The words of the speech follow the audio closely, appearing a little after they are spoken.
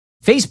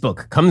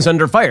Facebook comes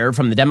under fire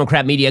from the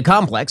Democrat media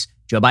complex.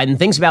 Joe Biden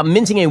thinks about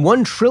minting a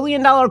 $1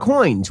 trillion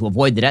coin to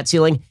avoid the debt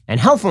ceiling. And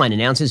Healthline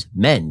announces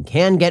men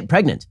can get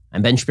pregnant.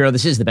 I'm Ben Shapiro.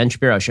 This is The Ben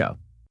Shapiro Show.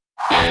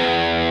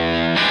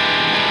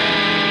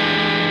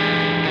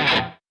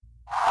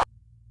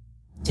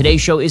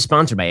 Today's show is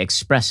sponsored by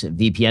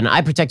ExpressVPN.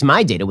 I protect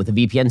my data with a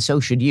VPN, so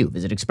should you.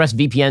 Visit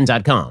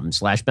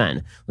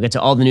expressvpn.com/Ben. We'll get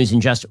to all the news in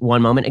just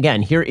one moment.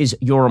 Again, here is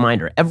your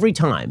reminder. Every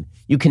time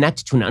you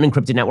connect to an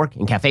unencrypted network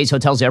in cafes,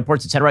 hotels,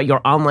 airports, etc.,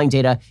 your online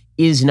data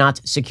is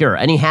not secure.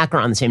 Any hacker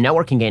on the same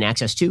network can gain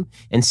access to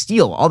and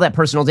steal all that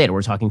personal data.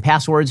 We're talking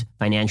passwords,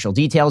 financial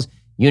details,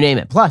 you name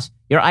it. Plus,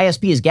 your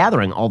ISP is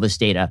gathering all this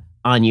data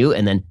on you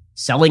and then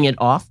selling it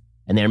off.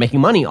 And they're making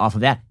money off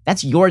of that.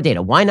 That's your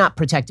data. Why not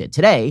protect it?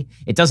 Today,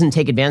 it doesn't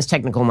take advanced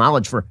technical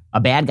knowledge for a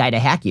bad guy to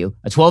hack you.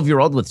 A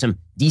 12-year-old with some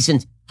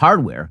decent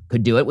hardware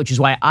could do it, which is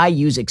why I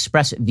use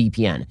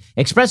ExpressVPN.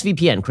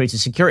 ExpressVPN creates a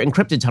secure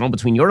encrypted tunnel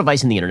between your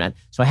device and the internet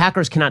so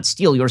hackers cannot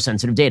steal your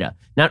sensitive data.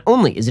 Not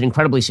only is it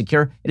incredibly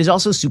secure, it is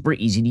also super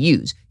easy to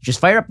use. You just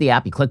fire up the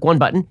app, you click one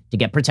button to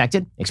get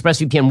protected.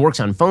 ExpressVPN works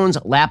on phones,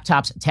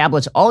 laptops,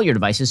 tablets, all your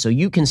devices so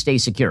you can stay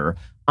secure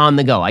on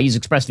the go. I use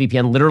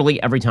ExpressVPN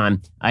literally every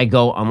time I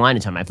go online.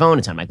 It's on my phone,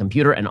 it's on my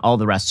computer, and all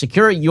the rest.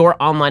 Secure your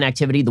online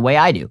activity the way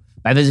I do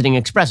by visiting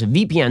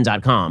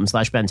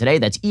expressvpn.com/Ben today.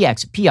 That's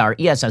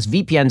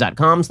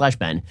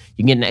expressvpn.com/Ben. You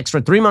can get an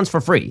extra 3 months for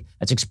free.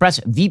 That's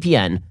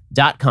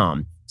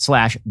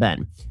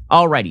expressvpn.com/Ben.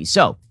 Alrighty,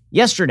 so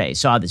yesterday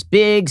saw this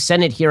big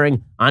Senate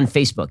hearing on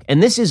Facebook,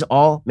 and this is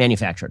all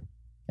manufactured.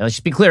 Now, let's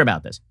just be clear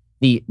about this.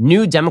 The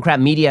new Democrat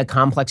media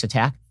complex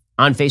attack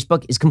on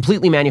Facebook is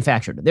completely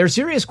manufactured. There are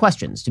serious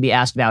questions to be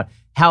asked about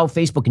how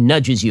Facebook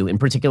nudges you in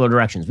particular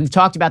directions. We've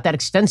talked about that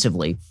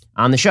extensively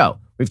on the show.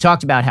 We've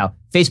talked about how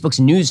Facebook's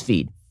news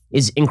feed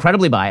is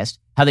incredibly biased,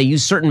 how they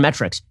use certain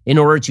metrics in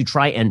order to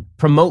try and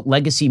promote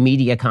legacy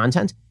media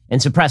content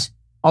and suppress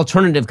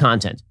alternative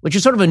content, which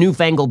is sort of a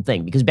newfangled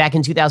thing because back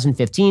in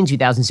 2015,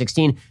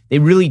 2016, they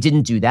really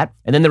didn't do that.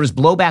 And then there was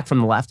blowback from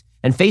the left,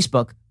 and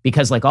Facebook,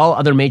 because like all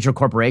other major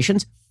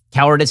corporations,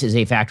 cowardice is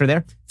a factor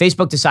there.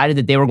 Facebook decided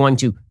that they were going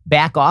to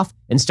back off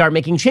and start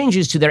making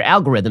changes to their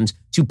algorithms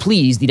to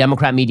please the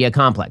Democrat media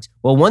complex.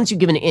 Well, once you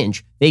give an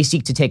inch, they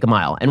seek to take a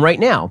mile. And right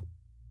now,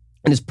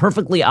 it is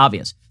perfectly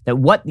obvious that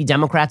what the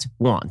Democrats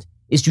want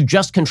is to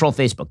just control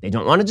Facebook. They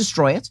don't want to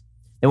destroy it.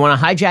 They want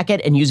to hijack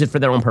it and use it for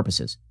their own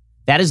purposes.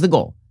 That is the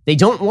goal. They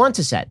don't want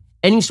to set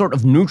any sort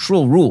of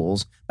neutral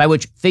rules by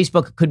which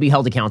Facebook could be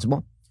held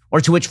accountable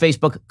or to which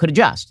Facebook could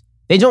adjust.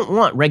 They don't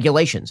want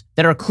regulations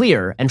that are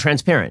clear and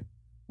transparent.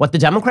 What the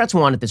Democrats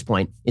want at this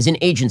point is an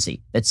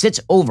agency that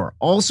sits over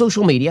all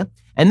social media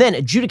and then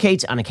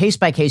adjudicates on a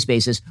case-by-case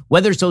basis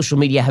whether social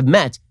media have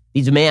met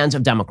the demands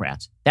of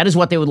Democrats. That is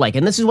what they would like.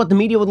 And this is what the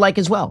media would like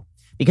as well.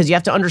 Because you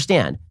have to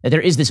understand that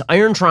there is this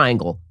iron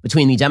triangle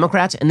between the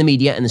Democrats and the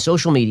media and the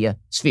social media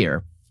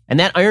sphere. And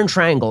that iron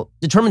triangle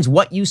determines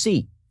what you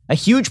see. A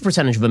huge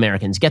percentage of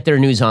Americans get their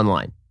news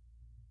online.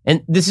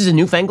 And this is a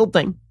newfangled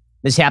thing.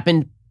 This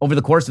happened over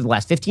the course of the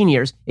last 15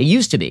 years. It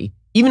used to be,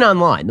 even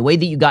online, the way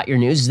that you got your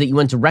news is that you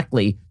went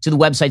directly to the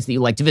websites that you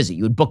like to visit.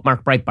 You would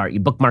bookmark Breitbart,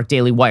 you'd bookmark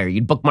Daily Wire,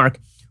 you'd bookmark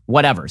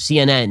whatever,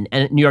 CNN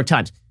and New York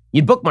Times.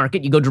 You'd bookmark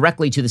it, you go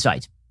directly to the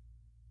site.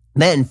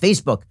 Then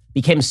Facebook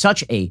became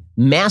such a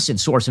massive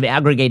source of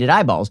aggregated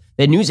eyeballs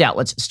that news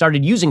outlets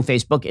started using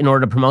Facebook in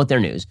order to promote their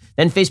news.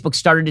 Then Facebook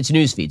started its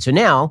news feed. So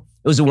now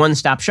it was a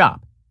one-stop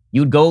shop.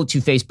 You would go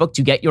to Facebook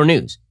to get your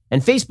news.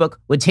 And Facebook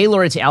would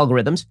tailor its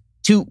algorithms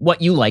to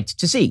what you liked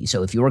to see.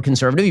 So if you were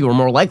conservative, you were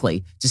more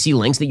likely to see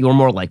links that you were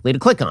more likely to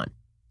click on.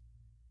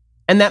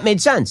 And that made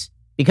sense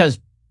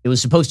because it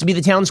was supposed to be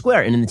the town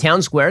square. And in the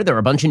town square, there were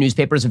a bunch of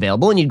newspapers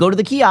available and you'd go to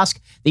the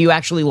kiosk that you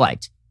actually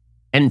liked.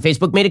 And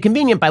Facebook made it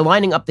convenient by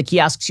lining up the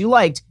kiosks you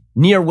liked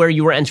near where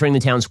you were entering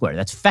the town square.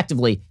 That's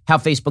effectively how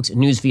Facebook's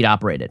newsfeed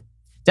operated.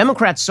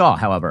 Democrats saw,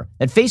 however,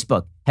 that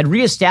Facebook had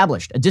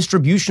reestablished a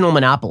distributional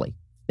monopoly.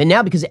 And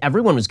now because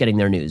everyone was getting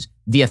their news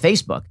via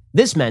Facebook,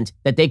 this meant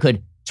that they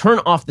could turn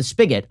off the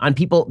spigot on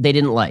people they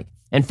didn't like.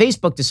 And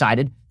Facebook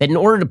decided that in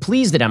order to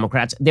please the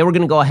Democrats, they were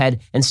going to go ahead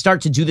and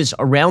start to do this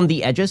around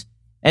the edges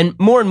and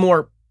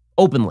more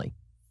openly.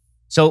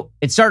 So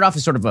it started off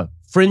as sort of a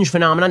fringe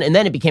phenomenon, and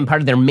then it became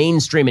part of their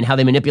mainstream in how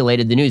they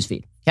manipulated the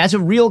newsfeed. That's a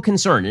real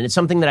concern, and it's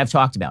something that I've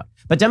talked about.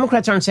 But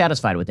Democrats aren't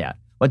satisfied with that.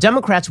 What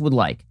Democrats would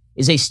like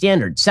is a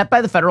standard set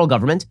by the federal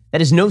government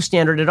that is no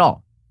standard at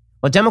all.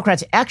 What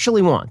Democrats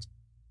actually want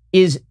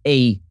is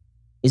a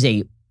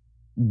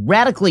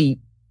radically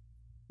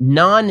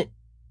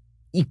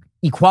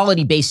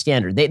non-equality-based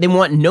standard. They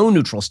want no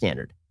neutral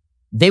standard.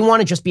 They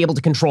want to just be able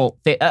to control.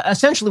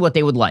 Essentially what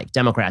they would like,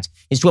 Democrats,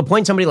 is to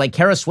appoint somebody like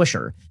Kara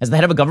Swisher as the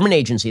head of a government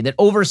agency that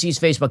oversees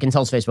Facebook and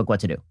tells Facebook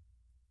what to do.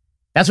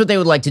 That's what they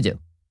would like to do.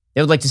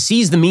 They would like to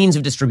seize the means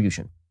of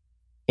distribution.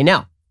 And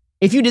now,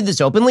 if you did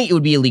this openly, it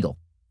would be illegal.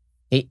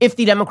 If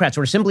the Democrats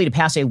were simply to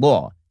pass a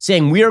law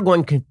saying we are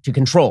going to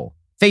control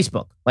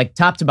Facebook, like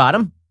top to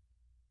bottom,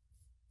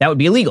 that would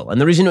be illegal. And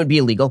the reason it would be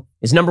illegal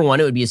is, number one,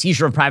 it would be a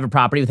seizure of private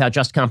property without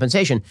just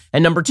compensation.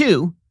 And number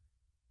two,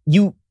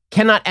 you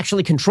cannot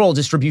actually control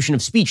distribution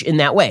of speech in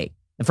that way.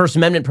 The First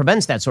Amendment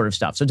prevents that sort of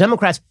stuff. So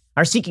Democrats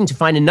are seeking to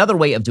find another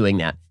way of doing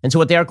that. And so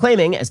what they are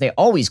claiming, as they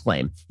always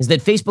claim, is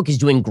that Facebook is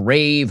doing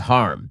grave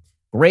harm.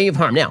 Grave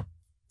harm. Now,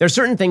 there are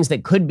certain things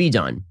that could be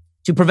done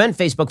to prevent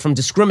Facebook from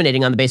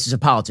discriminating on the basis of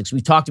politics.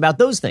 We've talked about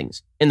those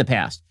things in the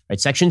past. Right?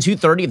 Section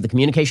 230 of the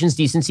Communications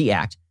Decency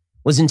Act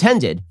was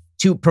intended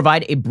to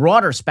provide a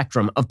broader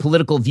spectrum of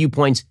political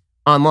viewpoints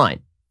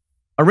online.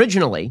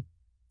 Originally,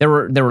 there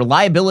were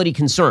liability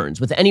concerns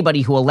with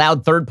anybody who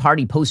allowed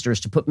third-party posters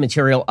to put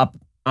material up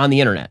on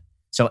the internet.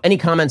 So any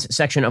comments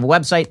section of a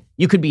website,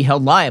 you could be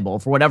held liable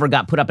for whatever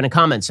got put up in a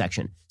comment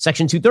section.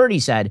 Section 230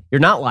 said you're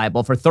not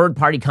liable for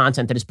third-party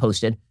content that is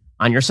posted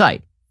on your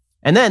site.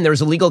 And then there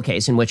was a legal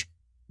case in which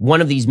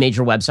one of these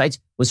major websites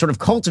was sort of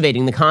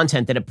cultivating the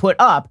content that it put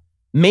up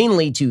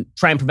mainly to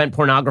try and prevent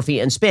pornography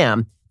and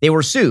spam. They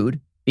were sued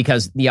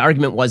because the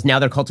argument was now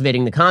they're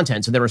cultivating the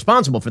content, so they're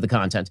responsible for the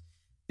content.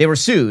 They were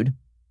sued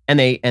and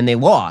they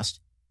lost.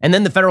 And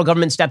then the federal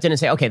government stepped in and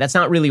said, okay, that's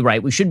not really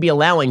right. We should be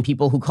allowing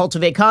people who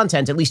cultivate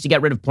content, at least to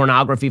get rid of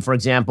pornography, for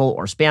example,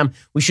 or spam.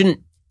 We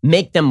shouldn't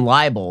make them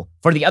liable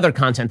for the other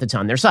content that's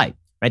on their site,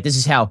 right? This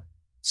is how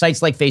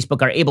sites like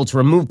Facebook are able to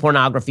remove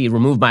pornography,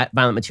 remove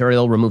violent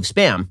material, remove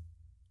spam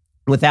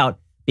without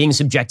being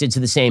subjected to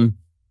the same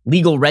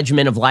legal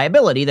regimen of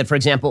liability that, for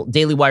example,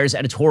 Daily Wire's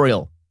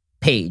editorial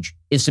page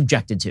is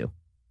subjected to.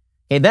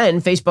 Okay,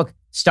 then Facebook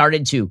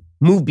started to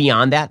move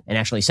beyond that and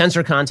actually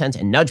censor content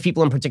and nudge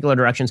people in particular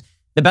directions.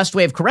 The best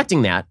way of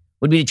correcting that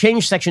would be to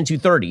change Section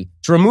 230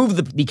 to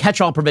remove the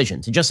catch-all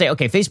provision, to just say,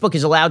 okay, Facebook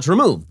is allowed to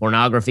remove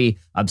pornography,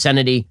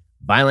 obscenity,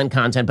 violent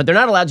content, but they're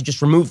not allowed to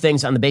just remove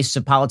things on the basis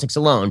of politics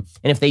alone.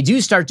 And if they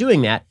do start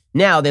doing that,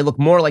 now they look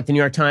more like the New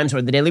York Times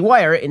or the Daily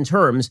Wire in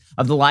terms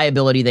of the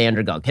liability they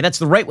undergo. Okay, that's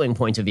the right-wing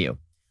point of view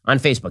on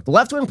Facebook. The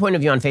left-wing point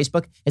of view on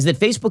Facebook is that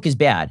Facebook is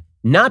bad,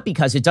 not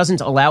because it doesn't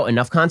allow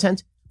enough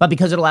content, but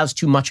because it allows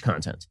too much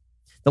content.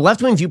 The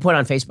left-wing viewpoint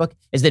on Facebook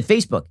is that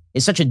Facebook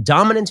is such a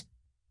dominant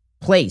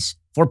place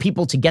for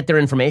people to get their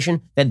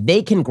information that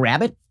they can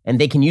grab it and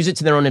they can use it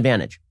to their own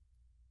advantage.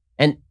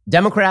 And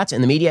Democrats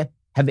and the media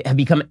have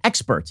become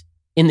experts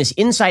in this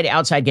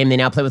inside-outside game they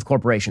now play with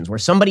corporations, where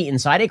somebody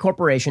inside a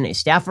corporation, a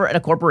staffer at a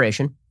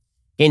corporation,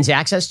 gains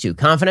access to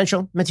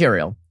confidential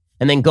material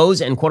and then goes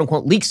and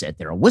quote-unquote leaks it.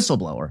 They're a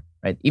whistleblower,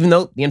 right? Even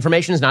though the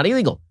information is not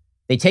illegal.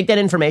 They take that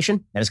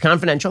information that is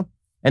confidential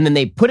and then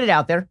they put it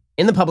out there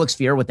in the public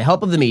sphere with the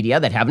help of the media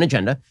that have an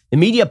agenda. The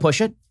media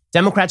push it.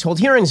 Democrats hold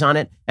hearings on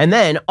it, and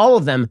then all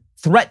of them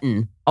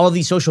threaten all of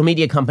these social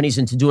media companies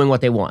into doing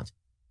what they want.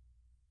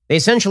 They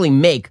essentially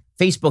make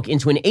Facebook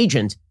into an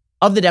agent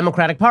of the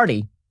Democratic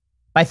Party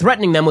by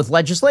threatening them with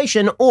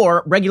legislation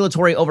or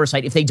regulatory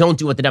oversight if they don't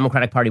do what the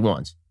Democratic Party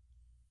wants.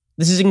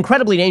 This is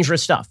incredibly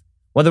dangerous stuff,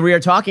 whether we are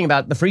talking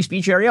about the free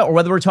speech area or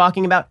whether we're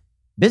talking about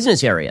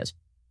business areas.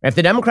 If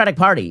the Democratic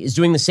Party is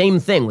doing the same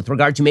thing with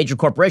regard to major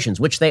corporations,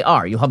 which they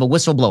are, you have a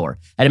whistleblower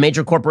at a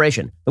major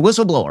corporation. The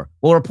whistleblower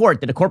will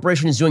report that a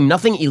corporation is doing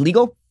nothing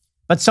illegal,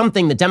 but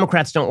something that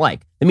Democrats don't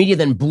like. The media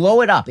then blow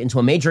it up into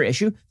a major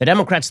issue. The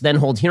Democrats then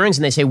hold hearings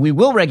and they say, we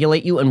will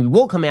regulate you and we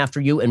will come after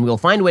you and we'll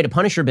find a way to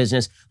punish your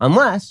business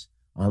unless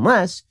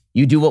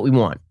you do what we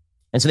want.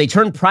 And so they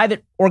turn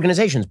private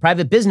organizations,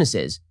 private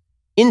businesses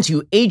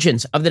into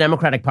agents of the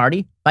Democratic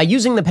Party by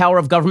using the power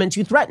of government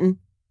to threaten.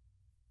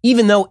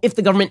 Even though if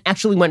the government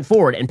actually went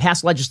forward and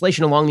passed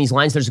legislation along these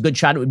lines, there's a good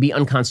shot it would be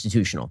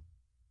unconstitutional.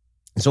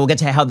 So we'll get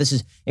to how this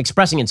is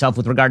expressing itself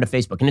with regard to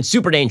Facebook. And it's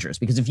super dangerous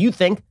because if you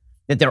think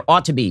that there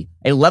ought to be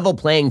a level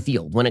playing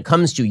field when it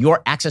comes to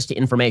your access to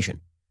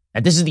information,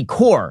 that this is the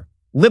core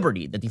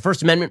liberty that the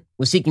First Amendment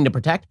was seeking to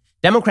protect,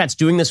 Democrats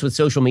doing this with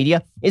social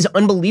media is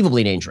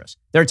unbelievably dangerous.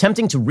 They're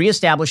attempting to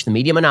reestablish the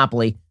media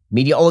monopoly,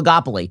 media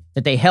oligopoly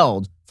that they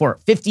held for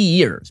 50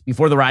 years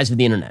before the rise of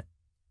the internet.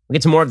 We'll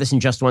get to more of this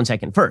in just 1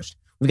 second. First,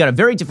 we've got a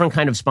very different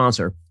kind of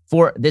sponsor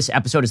for this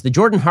episode. It's the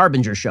Jordan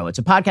Harbinger Show. It's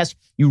a podcast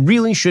you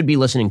really should be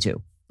listening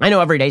to. I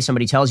know every day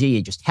somebody tells you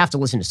you just have to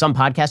listen to some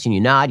podcast and you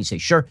nod, you say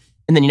sure,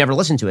 and then you never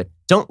listen to it.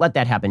 Don't let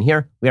that happen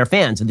here. We are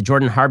fans of the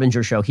Jordan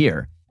Harbinger Show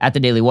here at the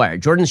Daily Wire.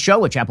 Jordan's show,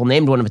 which Apple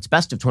named one of its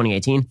best of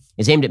 2018,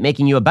 is aimed at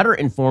making you a better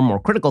informed, more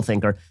critical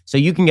thinker so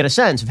you can get a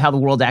sense of how the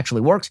world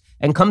actually works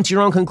and come to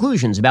your own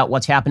conclusions about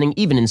what's happening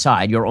even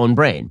inside your own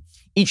brain.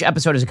 Each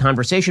episode is a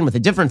conversation with a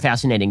different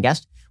fascinating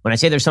guest. When I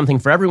say there's something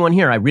for everyone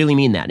here, I really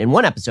mean that. In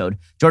one episode,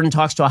 Jordan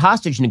talks to a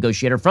hostage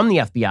negotiator from the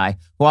FBI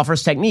who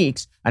offers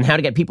techniques on how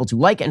to get people to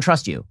like and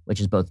trust you, which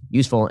is both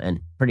useful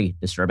and pretty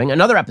disturbing.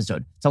 Another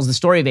episode tells the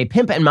story of a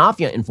pimp and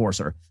mafia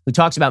enforcer who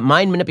talks about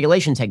mind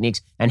manipulation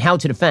techniques and how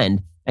to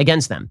defend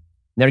against them.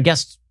 There are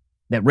guests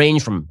that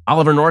range from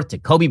Oliver North to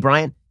Kobe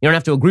Bryant. You don't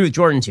have to agree with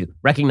Jordan to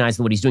recognize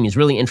that what he's doing is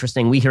really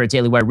interesting. We here at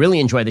Daily Wire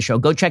really enjoy the show.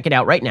 Go check it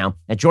out right now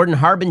at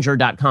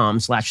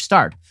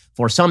jordanharbinger.com/start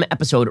for some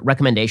episode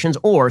recommendations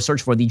or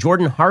search for The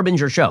Jordan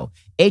Harbinger Show,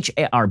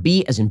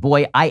 HARB as in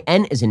boy,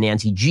 IN as in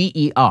Nancy,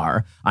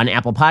 GER on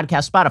Apple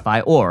Podcasts,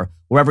 Spotify, or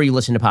wherever you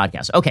listen to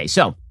podcasts. Okay,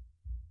 so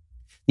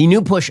the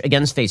new push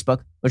against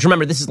Facebook, which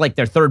remember, this is like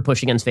their third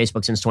push against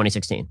Facebook since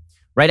 2016.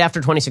 right after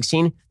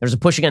 2016, there's a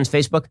push against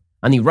Facebook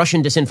on the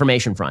Russian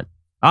disinformation front.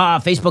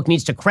 Facebook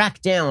needs to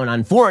crack down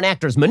on foreign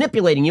actors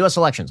manipulating U.S.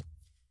 elections.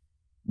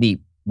 The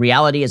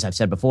reality, as I've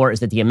said before, is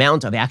that the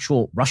amount of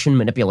actual Russian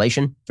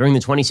manipulation during the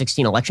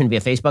 2016 election via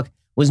Facebook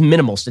was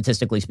minimal,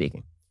 statistically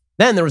speaking.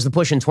 Then there was the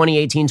push in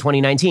 2018,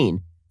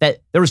 2019, that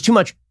there was too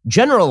much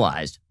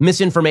generalized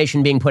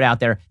misinformation being put out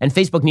there, and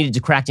Facebook needed to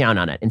crack down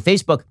on it. And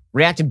Facebook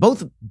reacted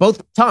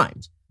both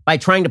times by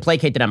trying to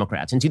placate the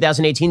Democrats. In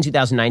 2018,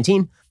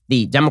 2019,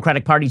 the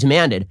Democratic Party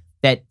demanded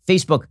that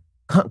Facebook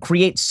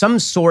create some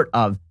sort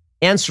of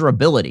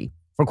answerability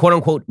for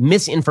quote-unquote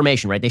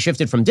misinformation, right? They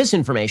shifted from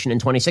disinformation in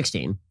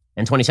 2016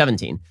 and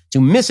 2017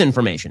 to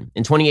misinformation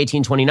in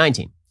 2018,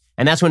 2019.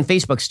 And that's when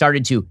Facebook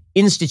started to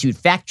institute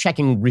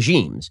fact-checking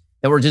regimes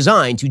that were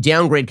designed to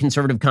downgrade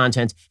conservative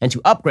content and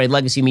to upgrade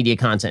legacy media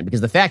content,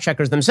 because the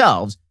fact-checkers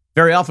themselves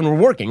very often were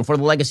working for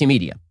the legacy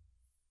media.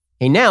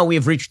 Okay, now we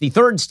have reached the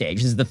third stage.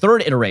 This is the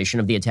third iteration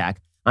of the attack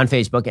on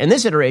Facebook. And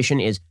this iteration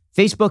is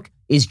Facebook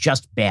is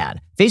just bad.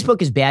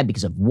 Facebook is bad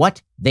because of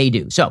what they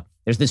do. So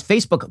there's this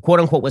Facebook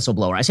quote-unquote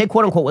whistleblower. I say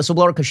quote-unquote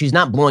whistleblower because she's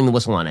not blowing the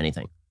whistle on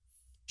anything.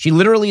 She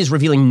literally is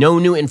revealing no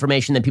new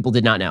information that people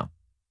did not know.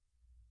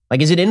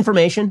 Like, is it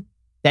information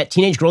that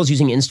teenage girls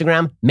using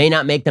Instagram may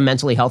not make them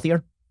mentally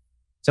healthier?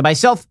 So by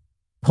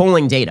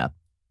self-polling data,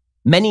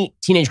 many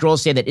teenage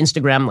girls say that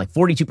Instagram, like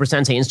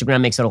 42% say Instagram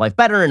makes their life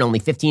better, and only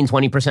 15,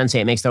 20% say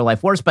it makes their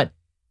life worse. But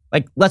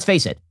like, let's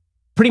face it,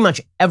 pretty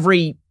much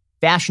every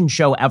fashion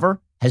show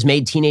ever has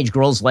made teenage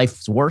girls'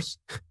 lives worse.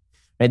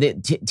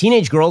 Right?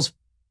 Teenage girls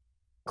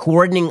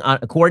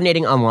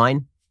coordinating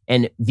online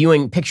and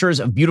viewing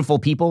pictures of beautiful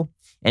people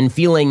and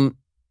feeling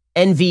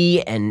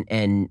envy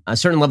and a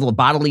certain level of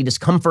bodily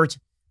discomfort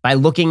by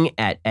looking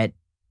at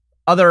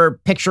other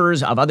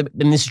pictures of other,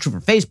 and this is true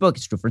for Facebook,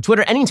 it's true for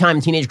Twitter.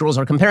 Anytime teenage girls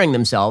are comparing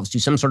themselves to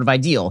some sort of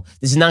ideal,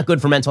 this is not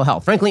good for mental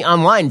health. Frankly,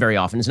 online very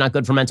often is not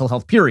good for mental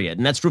health, period.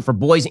 And that's true for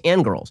boys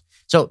and girls.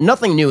 So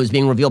nothing new is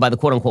being revealed by the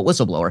quote-unquote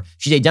whistleblower.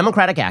 She's a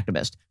Democratic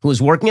activist who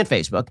is working at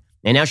Facebook,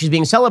 and now she's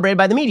being celebrated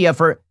by the media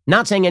for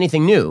not saying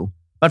anything new,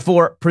 but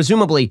for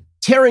presumably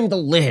tearing the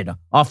lid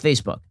off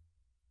Facebook.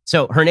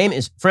 So her name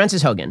is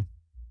Frances Haugen.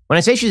 When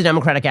I say she's a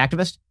Democratic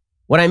activist,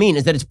 what I mean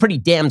is that it's pretty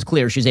damned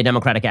clear she's a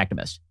Democratic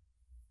activist.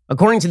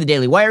 According to the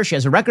Daily Wire, she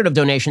has a record of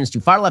donations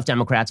to far-left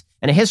Democrats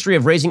and a history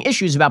of raising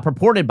issues about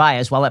purported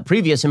bias while at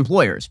previous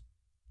employers.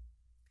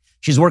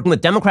 She's working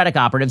with Democratic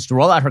operatives to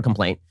roll out her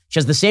complaint. She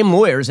has the same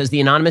lawyers as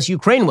the anonymous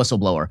Ukraine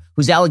whistleblower,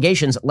 whose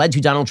allegations led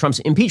to Donald Trump's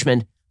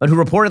impeachment, but who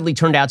reportedly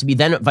turned out to be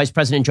then Vice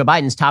President Joe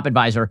Biden's top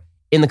advisor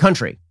in the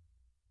country.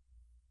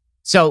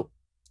 So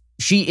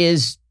she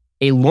is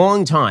a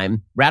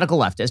long-time radical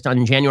leftist.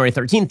 On January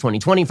 13th,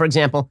 2020, for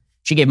example,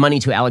 she gave money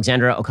to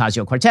Alexandra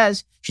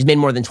Ocasio-Cortez. She's made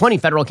more than 20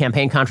 federal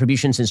campaign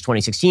contributions since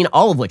 2016,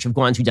 all of which have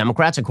gone to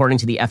Democrats, according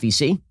to the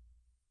FEC.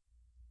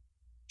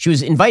 She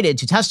was invited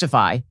to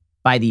testify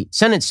by the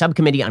Senate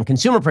Subcommittee on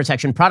Consumer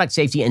Protection, Product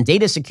Safety, and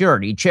Data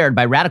Security, chaired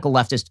by radical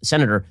leftist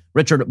Senator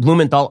Richard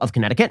Blumenthal of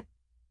Connecticut.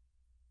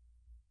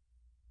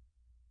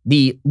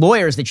 The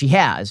lawyers that she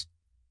has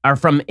are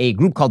from a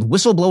group called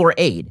Whistleblower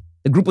Aid.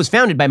 The group was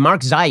founded by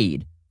Mark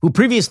Zaid, who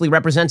previously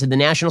represented the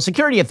national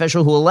security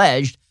official who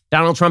alleged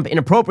Donald Trump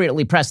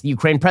inappropriately pressed the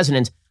Ukraine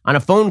president on a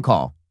phone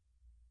call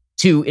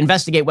to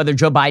investigate whether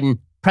Joe Biden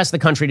pressed the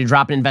country to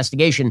drop an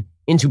investigation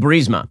into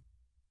Burisma.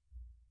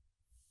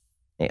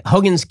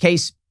 Hogan's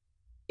case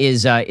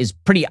is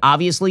pretty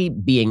obviously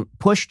being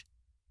pushed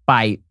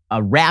by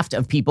a raft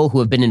of people who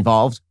have been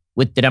involved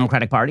with the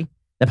Democratic Party.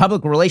 The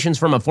public relations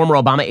firm of former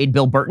Obama aide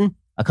Bill Burton,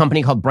 a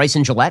company called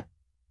Bryson Gillette,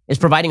 is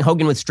providing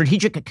Hogan with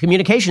strategic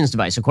communications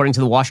device, according to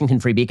the Washington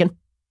Free Beacon.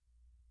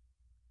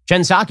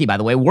 Jen Psaki, by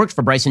the way, worked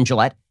for Bryson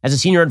Gillette as a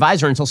senior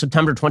advisor until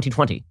September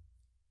 2020,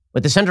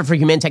 with the Center for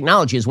Humane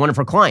Technology as one of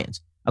her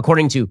clients,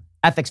 according to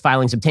ethics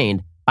filings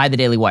obtained by the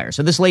Daily Wire.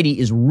 So this lady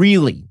is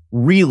really,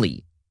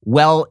 really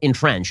well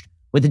entrenched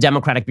with the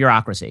Democratic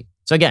bureaucracy.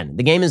 So again,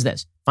 the game is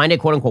this. Find a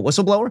quote-unquote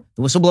whistleblower.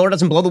 The whistleblower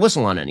doesn't blow the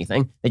whistle on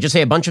anything. They just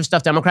say a bunch of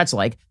stuff Democrats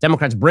like.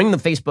 Democrats bring the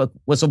Facebook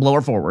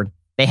whistleblower forward.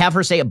 They have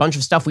her say a bunch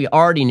of stuff we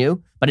already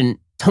knew, but in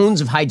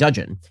tones of high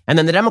dudgeon. And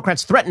then the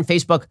Democrats threaten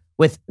Facebook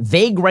with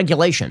vague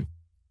regulation.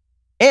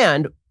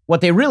 And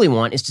what they really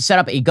want is to set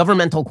up a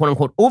governmental,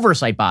 quote-unquote,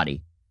 oversight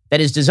body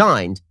that is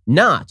designed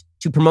not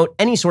to promote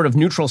any sort of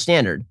neutral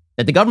standard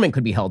that the government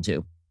could be held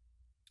to,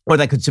 or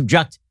that could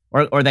subject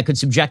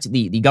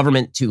the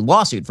government to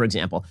lawsuit, for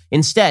example.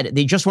 Instead,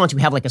 they just want to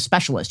have like a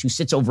specialist who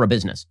sits over a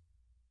business.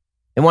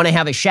 They want to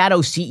have a shadow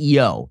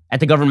CEO at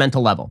the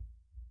governmental level.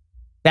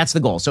 That's the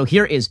goal. So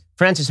here is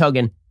Frances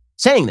Haugen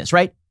saying this,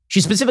 right?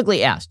 She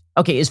specifically asked,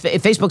 okay, if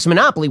Facebook's a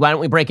monopoly, why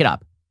don't we break it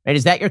up? Right?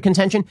 Is that your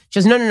contention?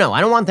 She says, no. I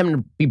don't want them to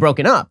be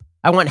broken up.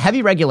 I want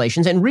heavy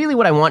regulations. And really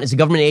what I want is a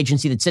government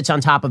agency that sits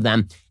on top of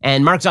them.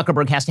 And Mark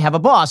Zuckerberg has to have a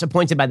boss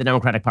appointed by the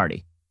Democratic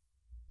Party.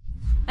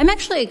 I'm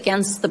actually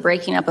against the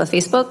breaking up of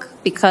Facebook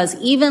because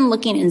even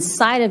looking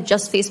inside of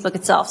just Facebook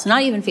itself, so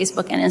not even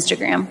Facebook and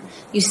Instagram,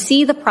 you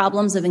see the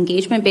problems of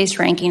engagement-based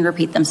ranking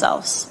repeat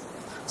themselves.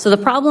 So the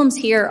problems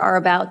here are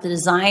about the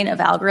design of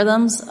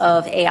algorithms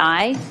of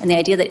AI and the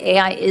idea that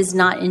AI is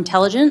not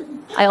intelligent.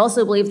 I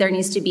also believe there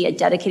needs to be a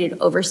dedicated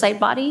oversight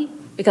body,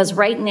 because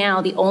right now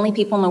the only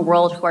people in the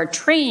world who are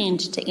trained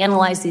to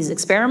analyze these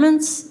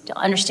experiments, to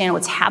understand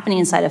what's happening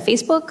inside of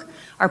Facebook,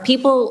 are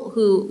people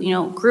who,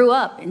 grew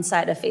up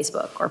inside of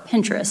Facebook or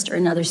Pinterest or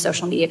another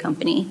social media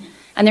company.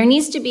 And there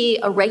needs to be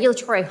a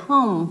regulatory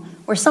home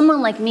where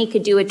someone like me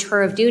could do a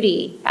tour of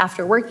duty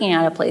after working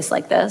at a place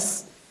like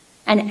this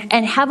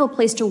and have a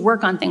place to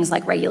work on things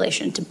like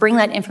regulation, to bring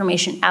that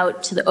information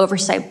out to the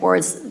oversight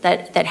boards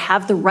that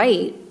have the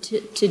right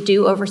to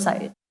do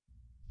oversight.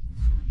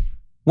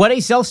 What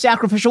a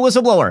self-sacrificial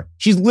whistleblower.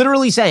 She's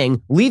literally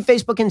saying, leave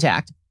Facebook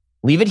intact,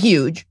 leave it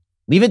huge,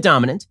 leave it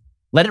dominant,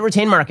 let it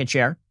retain market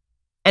share,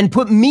 and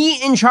put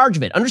me in charge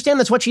of it. Understand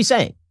that's what she's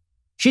saying.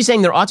 She's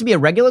saying there ought to be a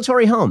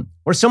regulatory home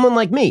where someone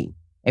like me,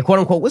 a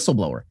quote-unquote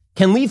whistleblower,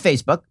 can leave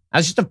Facebook. I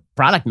was just a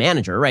product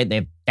manager, right? They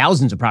have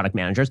thousands of product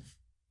managers.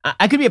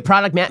 I could be a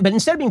product man, but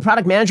instead of being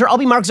product manager, I'll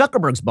be Mark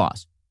Zuckerberg's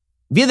boss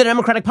via the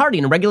Democratic Party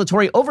in a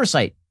regulatory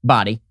oversight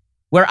body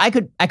where I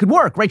could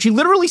work, right? She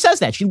literally says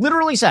that. She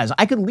literally says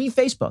I could leave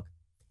Facebook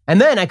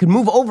and then I could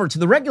move over to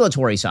the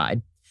regulatory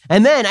side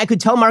and then I could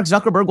tell Mark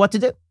Zuckerberg what to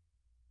do.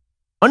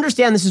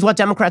 Understand this is what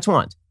Democrats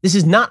want. This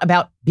is not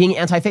about being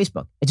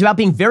anti-Facebook. It's about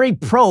being very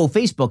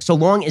pro-Facebook so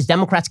long as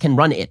Democrats can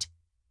run it.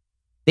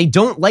 They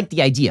don't like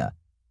the idea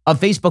of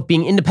Facebook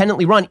being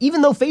independently run,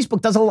 even though Facebook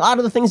does a lot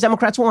of the things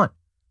Democrats want.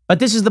 But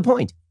this is the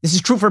point. This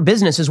is true for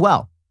business as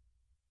well.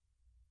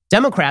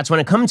 Democrats, when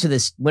it comes to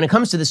this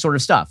sort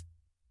of stuff,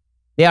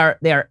 they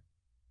are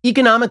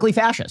economically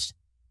fascist.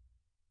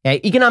 Okay?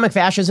 Economic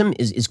fascism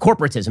is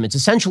corporatism. It's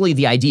essentially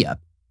the idea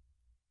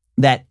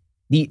that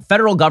the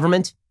federal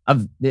government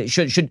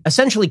should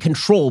essentially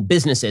control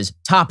businesses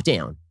top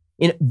down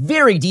in a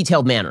very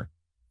detailed manner.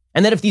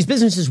 And that if these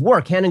businesses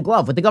work hand in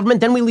glove with the government,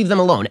 then we leave them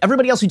alone.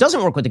 Everybody else who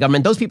doesn't work with the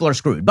government, those people are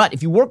screwed. But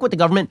if you work with the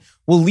government,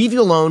 we'll leave you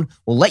alone.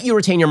 We'll let you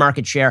retain your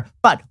market share.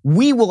 But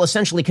we will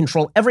essentially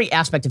control every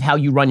aspect of how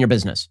you run your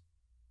business.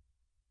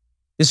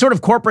 This sort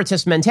of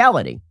corporatist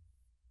mentality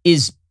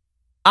is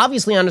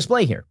obviously on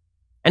display here.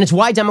 And it's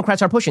why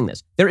Democrats are pushing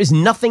this. There is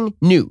nothing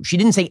new. She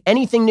didn't say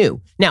anything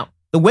new. Now,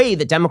 the way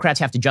that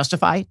Democrats have to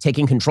justify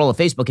taking control of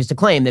Facebook is to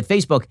claim that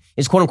Facebook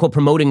is quote unquote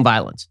promoting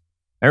violence.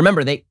 I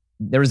remember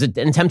there was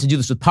an attempt to do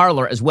this with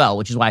Parler as well,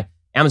 which is why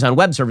Amazon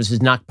Web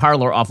Services knocked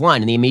Parler offline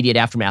in the immediate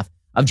aftermath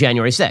of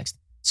January 6th.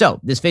 So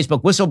this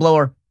Facebook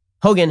whistleblower,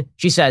 Hogan,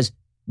 she says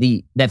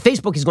that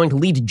Facebook is going to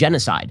lead to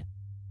genocide.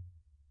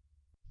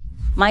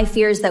 My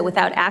fear is that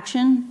without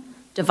action,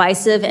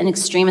 divisive and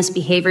extremist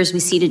behaviors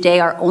we see today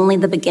are only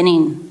the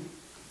beginning.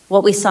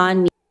 What we saw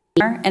in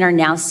Myanmar and are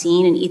now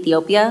seeing in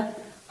Ethiopia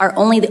are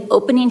only the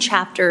opening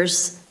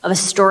chapters of a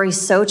story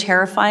so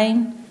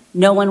terrifying,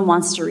 no one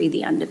wants to read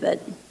the end of it.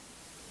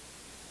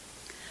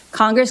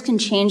 Congress can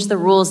change the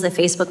rules that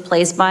Facebook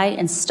plays by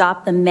and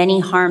stop the many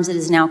harms it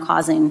is now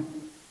causing.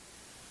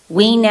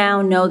 We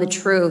now know the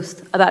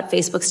truth about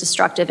Facebook's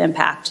destructive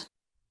impact.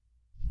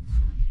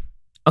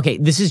 Okay,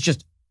 this is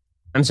just,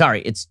 I'm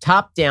sorry, it's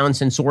top-down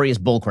censorious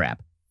bullcrap.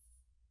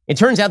 It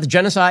turns out that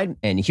genocide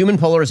and human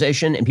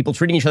polarization and people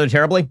treating each other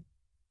terribly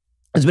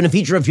has been a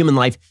feature of human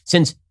life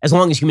since as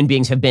long as human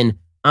beings have been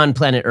on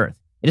planet Earth.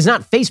 It is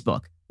not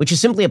Facebook, which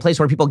is simply a place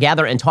where people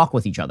gather and talk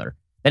with each other,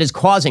 that is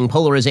causing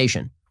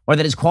polarization or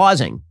that is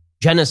causing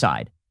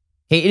genocide.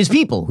 Okay, it is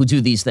people who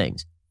do these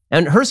things.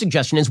 And her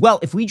suggestion is, well,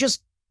 if we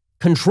just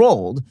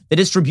controlled the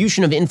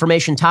distribution of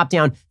information top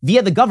down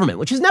via the government,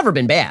 which has never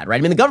been bad, right?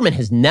 I mean, the government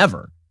has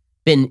never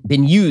been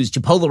used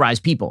to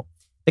polarize people.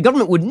 The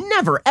government would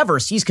never, ever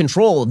seize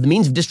control of the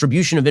means of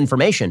distribution of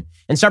information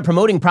and start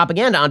promoting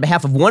propaganda on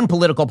behalf of one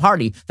political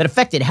party that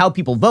affected how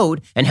people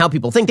vote and how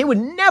people think. They would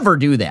never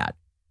do that.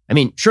 I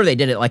mean, sure, they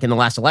did it like in the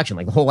last election,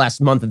 like the whole last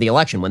month of the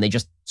election, when they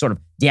just sort of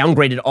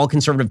downgraded all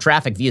conservative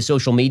traffic via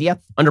social media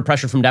under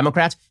pressure from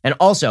Democrats and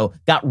also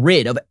got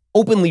rid of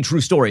openly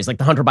true stories like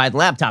the Hunter Biden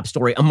laptop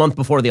story a month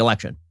before the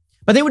election.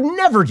 But they would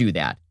never do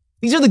that.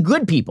 These are the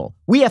good people.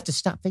 We have to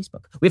stop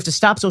Facebook. We have to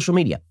stop social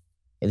media.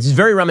 This is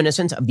very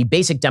reminiscent of the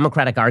basic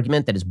democratic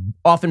argument that is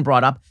often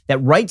brought up that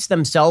rights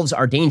themselves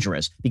are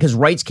dangerous because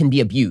rights can be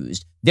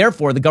abused.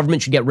 Therefore, the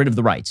government should get rid of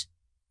the rights.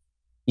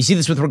 You see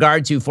this with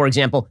regard to, for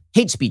example,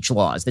 hate speech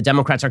laws that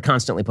Democrats are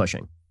constantly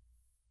pushing.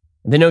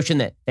 The notion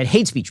that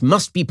hate speech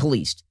must be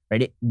policed,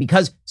 right?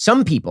 Because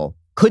some people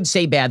could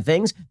say bad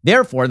things,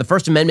 therefore the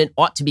First Amendment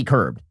ought to be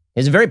curbed.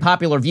 It's a very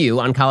popular view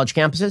on college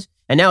campuses,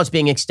 and now it's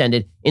being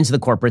extended into the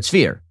corporate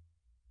sphere.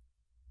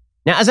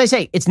 Now, as I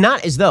say, it's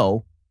not as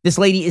though this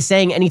lady is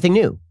saying anything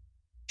new.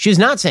 She's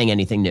not saying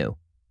anything new.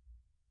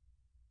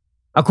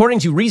 According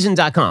to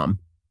Reason.com,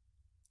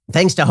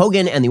 thanks to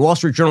Hogan and the Wall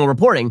Street Journal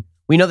reporting,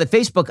 we know that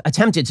Facebook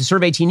attempted to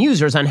survey teen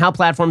users on how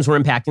platforms were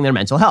impacting their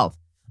mental health.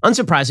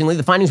 Unsurprisingly,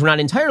 the findings were not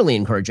entirely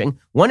encouraging.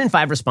 1 in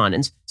 5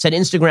 respondents said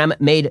Instagram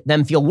made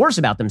them feel worse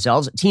about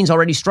themselves. Teens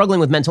already struggling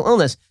with mental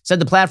illness said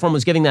the platform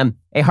was giving them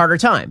a harder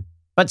time.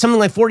 But something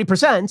like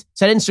 40%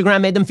 said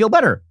Instagram made them feel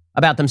better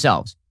about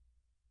themselves.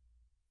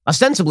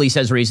 Ostensibly,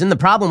 says Reason, the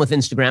problem with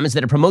Instagram is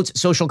that it promotes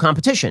social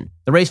competition,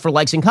 the race for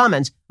likes and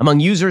comments among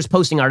users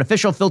posting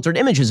artificial filtered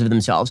images of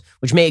themselves,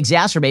 which may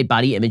exacerbate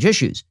body image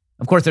issues.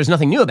 Of course, there's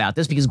nothing new about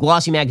this because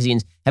glossy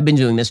magazines have been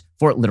doing this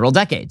for literal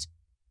decades.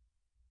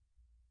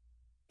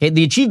 Okay,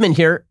 the achievement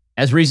here,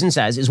 as Reason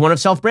says, is one of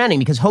self-branding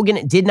because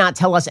Hogan did not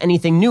tell us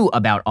anything new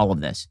about all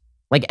of this.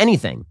 Like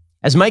anything.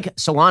 As Mike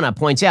Solana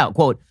points out,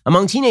 quote,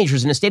 among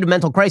teenagers in a state of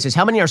mental crisis,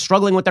 how many are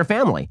struggling with their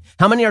family?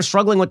 How many are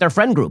struggling with their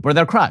friend group or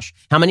their crush?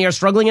 How many are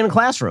struggling in a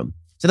classroom?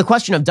 So the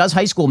question of does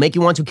high school make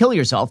you want to kill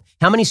yourself?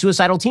 How many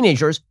suicidal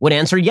teenagers would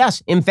answer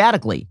yes,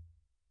 emphatically?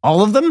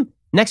 All of them?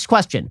 Next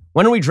question.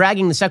 When are we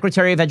dragging the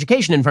Secretary of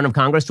Education in front of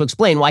Congress to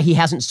explain why he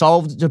hasn't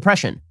solved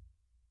depression?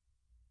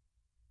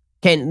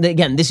 Okay, and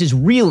again, this is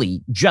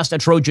really just a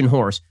Trojan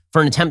horse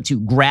for an attempt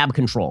to grab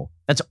control.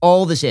 That's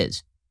all this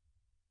is.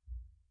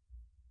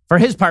 For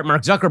his part,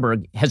 Mark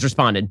Zuckerberg has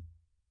responded.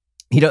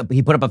 He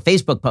put up a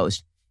Facebook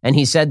post, and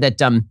he said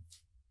that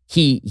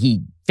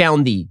he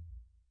found the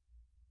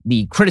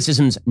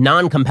criticisms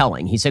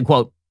non-compelling. He said,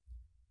 quote,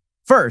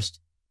 first,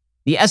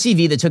 the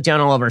SEV that took down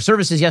all of our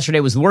services yesterday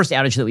was the worst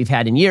outage that we've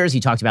had in years.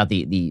 He talked about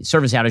the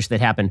service outage that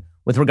happened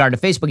with regard to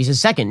Facebook. He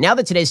says, second, now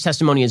that today's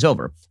testimony is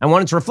over, I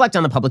wanted to reflect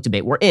on the public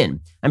debate we're in.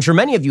 I'm sure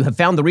many of you have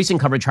found the recent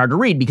coverage hard to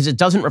read because it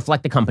doesn't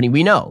reflect the company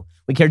we know.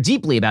 We care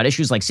deeply about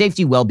issues like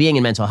safety, well-being,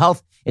 and mental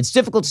health. It's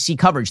difficult to see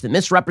coverage that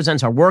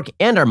misrepresents our work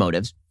and our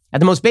motives. At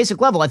the most basic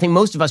level, I think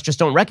most of us just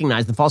don't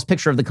recognize the false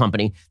picture of the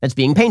company that's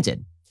being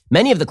painted.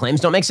 Many of the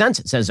claims don't make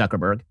sense, says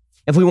Zuckerberg.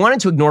 If we wanted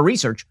to ignore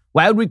research,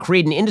 why would we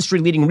create an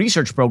industry-leading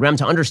research program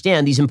to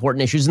understand these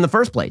important issues in the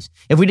first place?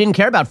 If we didn't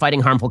care about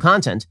fighting harmful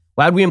content,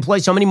 why would we employ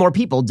so many more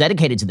people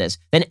dedicated to this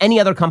than any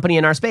other company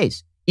in our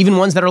space, even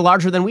ones that are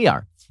larger than we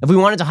are? If we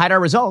wanted to hide our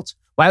results,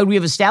 why would we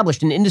have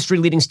established an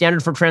industry-leading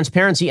standard for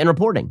transparency and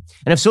reporting?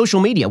 And if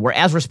social media were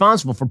as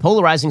responsible for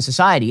polarizing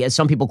society as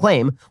some people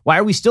claim, why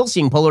are we still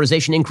seeing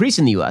polarization increase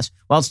in the U.S.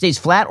 while it stays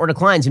flat or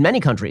declines in many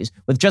countries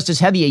with just as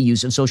heavy a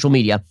use of social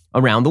media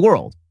around the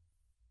world?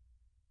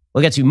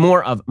 We'll get to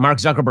more of Mark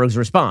Zuckerberg's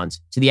response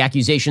to the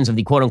accusations of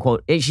the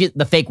quote-unquote,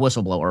 the fake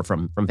whistleblower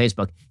from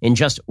Facebook in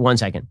just 1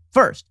 second.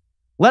 First,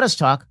 let us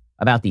talk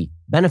about the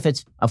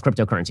benefits of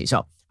cryptocurrency.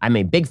 So I'm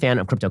a big fan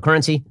of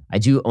cryptocurrency. I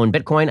do own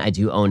Bitcoin. I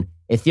do own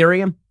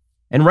Ethereum.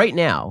 And right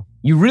now,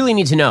 you really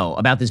need to know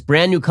about this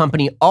brand new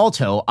company,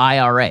 Alto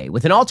IRA.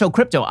 With an Alto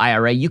crypto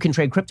IRA, you can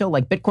trade crypto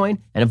like Bitcoin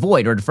and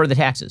avoid or defer the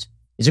taxes.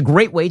 It's a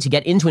great way to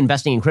get into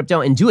investing in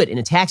crypto and do it in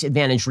a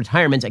tax-advantaged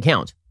retirement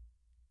account.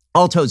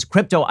 Alto's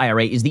crypto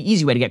IRA is the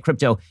easy way to get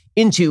crypto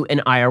into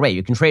an IRA.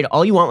 You can trade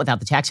all you want without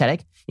the tax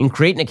headache. You can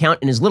create an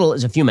account in as little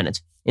as a few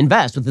minutes.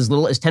 Invest with as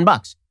little as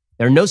 $10.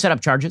 There are no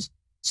setup charges.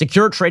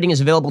 Secure trading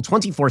is available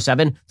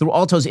 24/7 through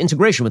Alto's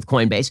integration with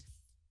Coinbase.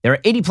 There are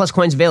 80 plus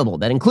coins available.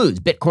 That includes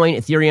Bitcoin,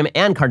 Ethereum,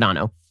 and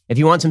Cardano. If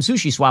you want some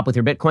sushi swap with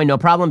your Bitcoin, no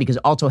problem because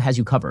Alto has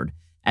you covered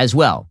as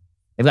well.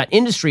 They've got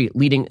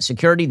industry-leading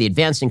security, the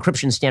advanced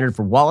encryption standard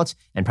for wallets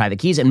and private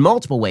keys, and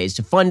multiple ways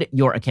to fund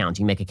your account.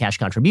 You can make a cash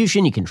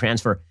contribution. You can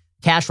transfer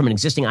cash from an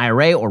existing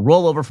IRA or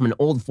roll over from an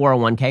old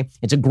 401k.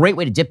 It's a great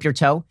way to dip your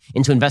toe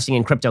into investing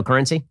in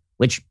cryptocurrency,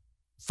 which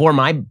for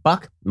my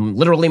buck,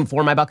 literally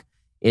for my buck,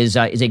 is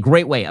a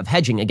great way of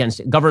hedging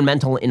against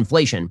governmental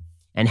inflation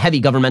and heavy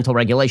governmental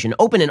regulation.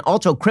 Open an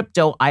Alto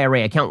crypto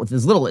IRA account with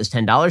as little as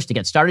 $10 to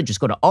get started. Just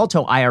go to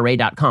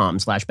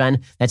altoira.com/Ben.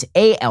 That's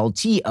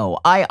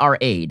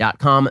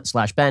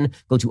altoira.com/Ben.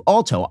 Go to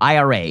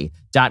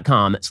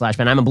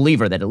altoira.com/Ben. I'm a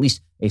believer that at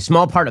least a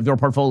small part of your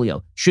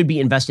portfolio should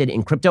be invested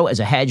in crypto as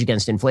a hedge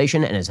against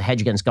inflation and as a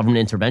hedge against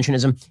government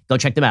interventionism. Go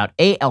check them out.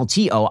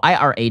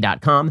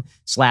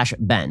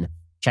 altoira.com/Ben.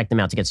 Check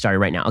them out to get started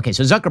right now. Okay,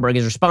 so Zuckerberg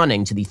is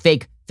responding to the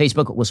fake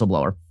Facebook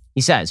whistleblower.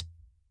 He says,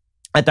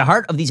 at the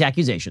heart of these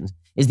accusations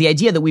is the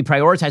idea that we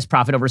prioritize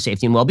profit over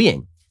safety and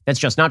well-being. That's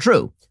just not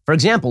true. For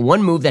example,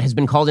 one move that has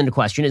been called into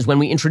question is when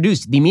we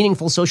introduced the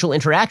meaningful social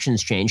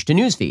interactions change to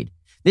Newsfeed.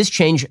 This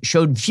change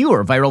showed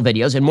fewer viral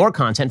videos and more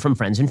content from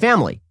friends and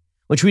family,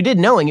 which we did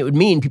knowing it would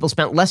mean people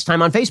spent less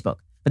time on Facebook,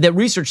 but that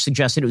research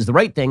suggested it was the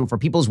right thing for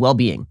people's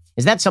well-being.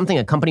 Is that something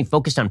a company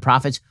focused on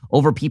profits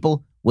over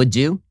people would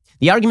do?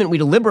 The argument we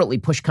deliberately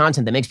push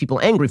content that makes people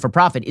angry for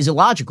profit is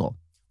illogical.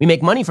 We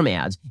make money from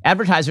ads.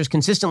 Advertisers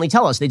consistently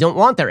tell us they don't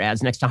want their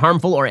ads next to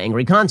harmful or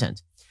angry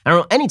content. I don't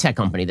know any tech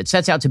company that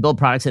sets out to build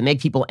products that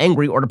make people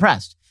angry or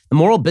depressed. The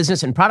moral,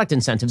 business, and product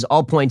incentives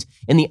all point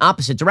in the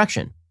opposite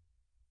direction.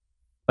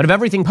 But of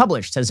everything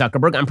published, says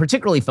Zuckerberg, I'm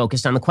particularly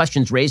focused on the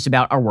questions raised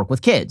about our work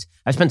with kids.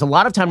 I've spent a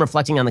lot of time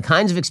reflecting on the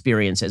kinds of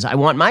experiences I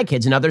want my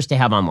kids and others to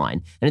have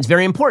online, and it's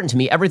very important to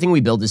me everything we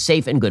build is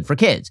safe and good for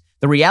kids.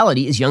 The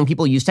reality is young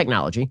people use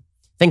technology.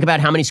 Think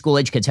about how many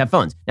school-age kids have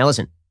phones. Now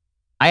listen,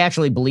 I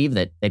actually believe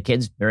that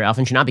kids very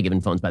often should not be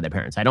given phones by their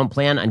parents. I don't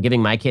plan on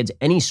giving my kids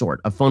any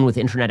sort of phone with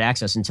internet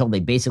access until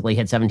they basically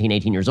hit 17,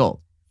 18 years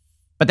old.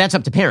 But that's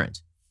up to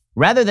parents.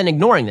 Rather than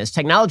ignoring this,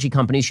 technology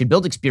companies should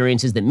build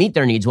experiences that meet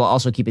their needs while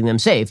also keeping them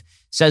safe,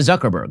 says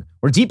Zuckerberg.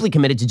 We're deeply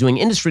committed to doing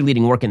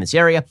industry-leading work in this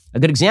area. A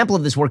good example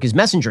of this work is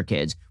Messenger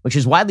Kids, which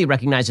is widely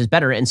recognized as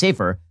better and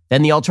safer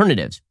than the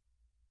alternatives.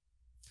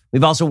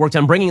 We've also worked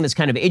on bringing this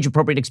kind of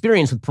age-appropriate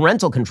experience with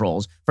parental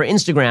controls for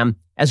Instagram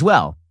as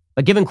well.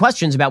 But given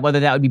questions about whether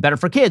that would be better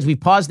for kids, we've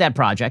paused that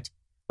project.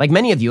 Like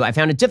many of you, I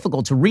found it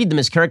difficult to read the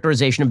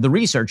mischaracterization of the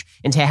research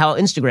into how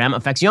Instagram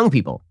affects young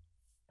people.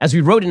 As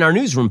we wrote in our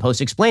newsroom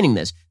post explaining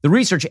this, the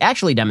research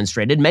actually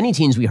demonstrated many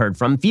teens we heard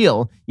from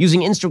feel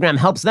using Instagram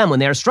helps them when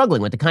they are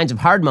struggling with the kinds of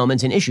hard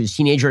moments and issues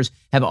teenagers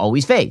have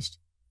always faced.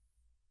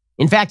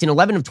 In fact, in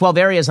 11 of 12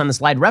 areas on the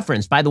slide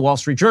referenced by the Wall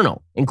Street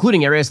Journal,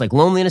 including areas like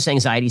loneliness,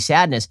 anxiety,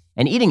 sadness,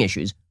 and eating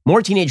issues,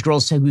 more teenage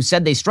girls who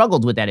said they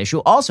struggled with that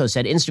issue also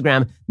said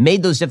Instagram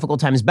made those difficult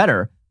times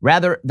better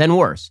rather than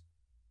worse.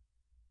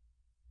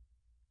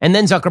 And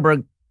then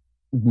Zuckerberg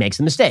makes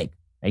the mistake.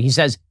 Right? He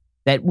says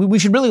that we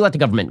should really let the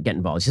government get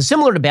involved. He says,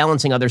 similar to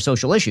balancing other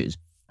social issues,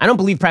 I don't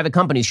believe private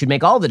companies should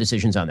make all the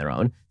decisions on their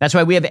own. That's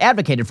why we have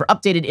advocated for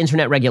updated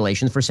internet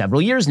regulations for several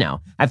years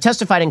now. I've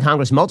testified in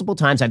Congress multiple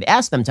times. I've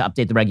asked them to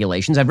update the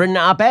regulations. I've written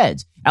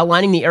op-eds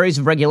outlining the areas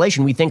of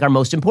regulation we think are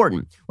most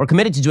important. We're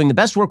committed to doing the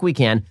best work we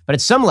can, but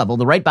at some level,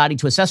 the right body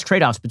to assess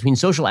trade-offs between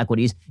social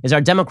equities is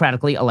our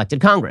democratically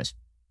elected Congress.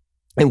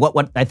 And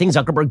what I think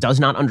Zuckerberg does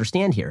not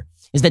understand here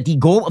is that the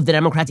goal of the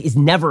Democrats is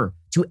never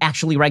to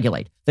actually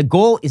regulate. The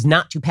goal is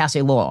not to pass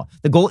a law.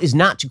 The goal is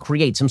not to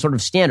create some sort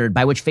of standard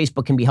by which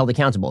Facebook can be held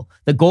accountable.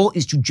 The goal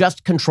is to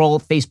just control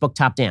Facebook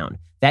top down.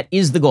 That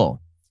is the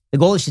goal. The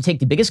goal is to take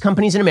the biggest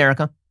companies in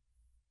America,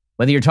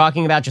 whether you're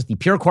talking about just the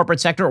pure corporate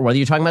sector or whether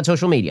you're talking about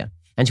social media,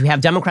 and to have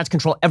Democrats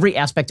control every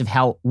aspect of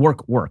how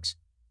work works.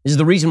 This is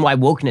the reason why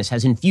wokeness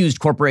has infused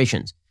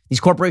corporations. These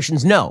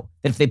corporations know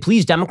that if they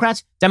please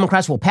Democrats,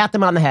 Democrats will pat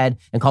them on the head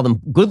and call them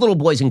good little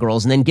boys and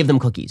girls and then give them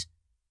cookies.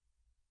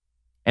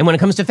 And when it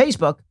comes to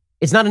Facebook,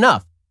 it's not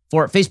enough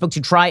for Facebook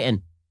to try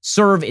and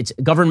serve its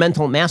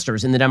governmental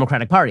masters in the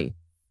Democratic Party.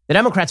 The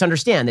Democrats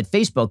understand that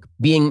Facebook,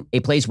 being a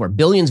place where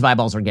billions of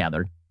eyeballs are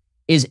gathered,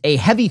 is a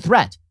heavy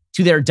threat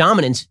to their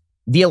dominance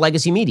via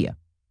legacy media.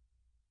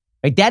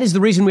 Right? That is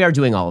the reason we are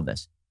doing all of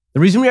this.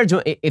 The reason we are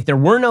doing, if there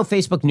were no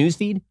Facebook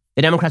newsfeed,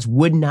 the Democrats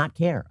would not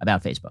care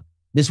about Facebook.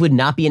 This would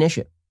not be an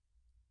issue.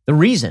 The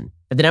reason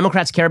that the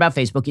Democrats care about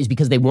Facebook is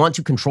because they want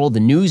to control the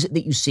news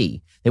that you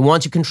see. They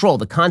want to control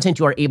the content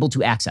you are able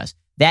to access.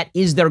 That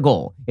is their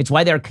goal. It's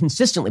why they're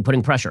consistently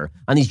putting pressure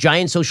on these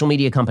giant social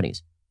media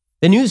companies.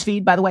 The news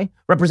feed, by the way,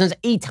 represents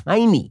a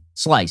tiny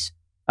slice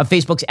of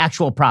Facebook's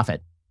actual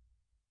profit.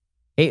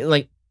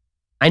 I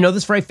know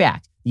this for a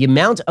fact. The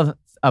amount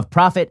of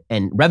profit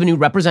and revenue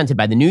represented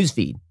by the news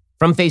feed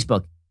from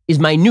Facebook is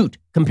minute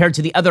compared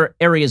to the other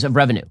areas of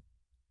revenue.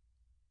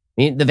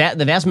 I mean, the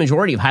vast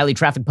majority of highly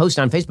trafficked posts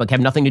on Facebook have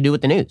nothing to do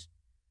with the news.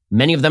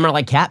 Many of them are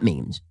like cat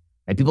memes,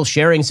 right? People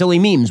sharing silly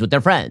memes with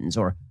their friends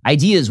or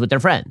ideas with their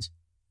friends.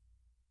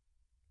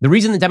 The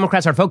reason the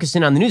Democrats are focused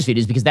in on the newsfeed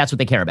is because that's what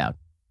they care about.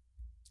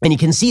 And you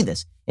can see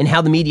this in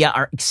how the media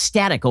are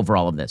ecstatic over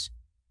all of this.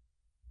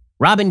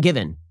 Robin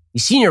Given, the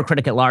senior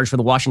critic at large for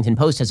the Washington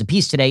Post, has a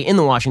piece today in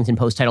the Washington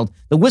Post titled,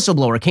 "The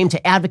Whistleblower Came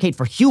to Advocate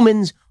for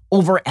Humans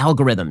Over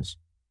Algorithms."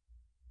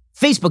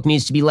 Facebook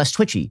needs to be less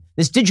twitchy.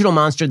 This digital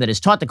monster that has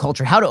taught the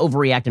culture how to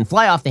overreact and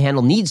fly off the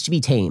handle needs to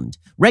be tamed,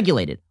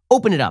 regulated,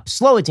 open it up,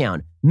 slow it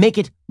down, make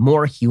it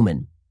more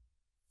human.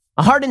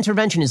 A hard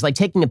intervention is like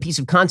taking a piece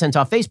of content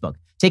off Facebook,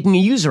 taking a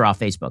user off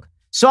Facebook.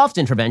 Soft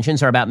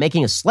interventions are about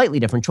making a slightly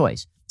different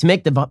choice to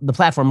make the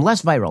platform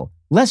less viral,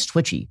 less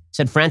twitchy,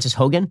 said Frances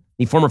Hogan,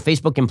 the former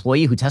Facebook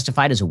employee who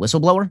testified as a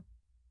whistleblower.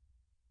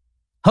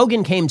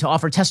 Hogan came to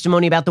offer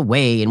testimony about the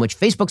way in which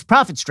Facebook's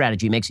profit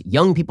strategy makes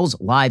young people's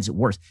lives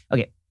worse.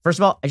 Okay, first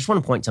of all, I just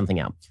want to point something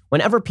out.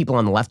 Whenever people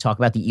on the left talk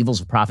about the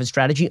evils of profit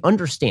strategy,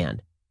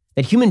 understand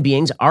that human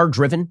beings are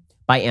driven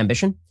by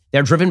ambition.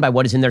 They're driven by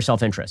what is in their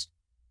self-interest.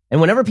 And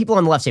whenever people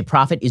on the left say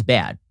profit is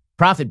bad,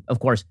 profit, of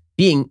course,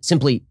 being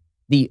simply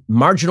the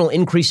marginal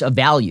increase of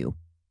value,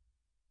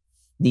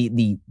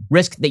 the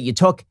risk that you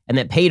took and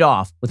that paid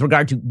off with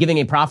regard to giving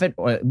a profit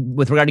or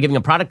with regard to giving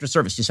a product or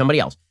service to somebody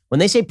else. When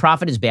they say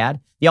profit is bad,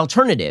 the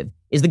alternative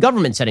is the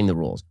government setting the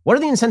rules. What are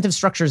the incentive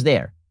structures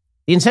there?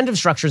 The incentive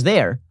structures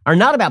there are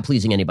not about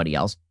pleasing anybody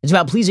else. It's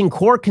about pleasing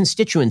core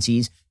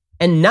constituencies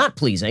and not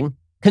pleasing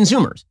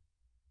consumers,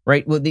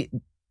 right? Well,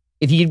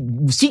 if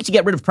you seek to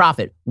get rid of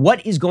profit,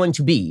 what is going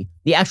to be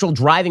the actual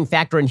driving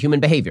factor in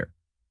human behavior?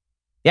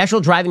 The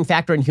actual driving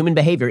factor in human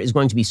behavior is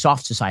going to be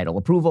soft societal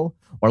approval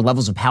or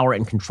levels of power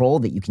and control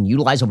that you can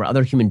utilize over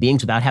other human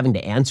beings without having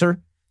to answer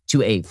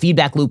to a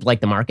feedback loop like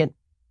the market.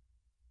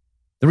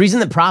 The reason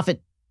that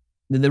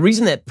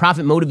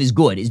profit motive is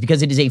good is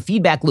because it is a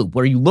feedback loop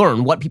where you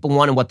learn what people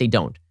want and what they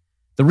don't.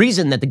 The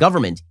reason that the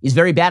government is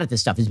very bad at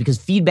this stuff is because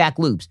feedback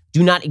loops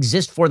do not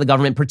exist for the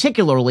government,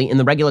 particularly in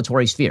the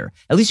regulatory sphere.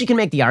 At least you can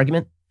make the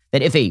argument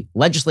that if a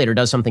legislator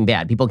does something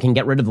bad, people can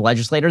get rid of the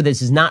legislator.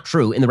 This is not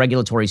true in the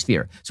regulatory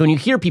sphere. So when you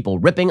hear people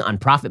ripping on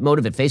profit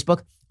motive at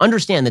Facebook,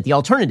 understand that the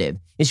alternative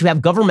is to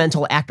have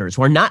governmental actors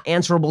who are not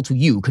answerable to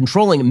you,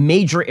 controlling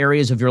major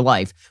areas of your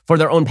life for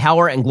their own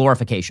power and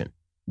glorification.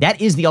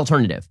 That is the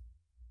alternative.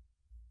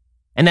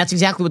 And that's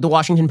exactly what the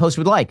Washington Post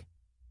would like.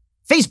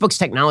 Facebook's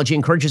technology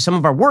encourages some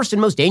of our worst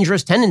and most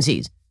dangerous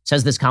tendencies,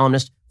 says this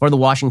columnist for the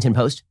Washington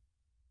Post.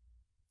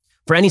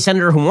 For any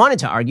senator who wanted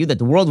to argue that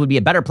the world would be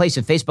a better place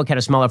if Facebook had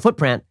a smaller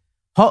footprint,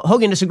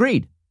 Hogan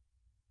disagreed.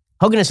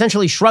 Hogan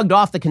essentially shrugged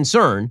off the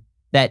concern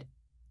that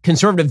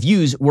conservative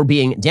views were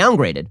being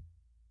downgraded,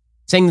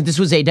 saying that this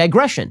was a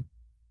digression.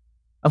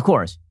 Of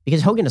course,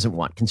 because Hogan doesn't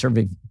want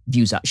conservative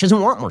views up. She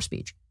doesn't want more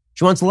speech.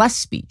 She wants less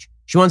speech.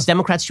 She wants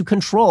Democrats to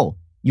control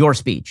your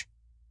speech.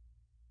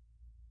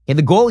 Okay,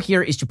 the goal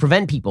here is to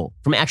prevent people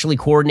from actually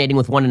coordinating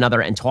with one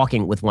another and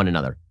talking with one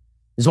another.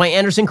 This is why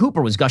Anderson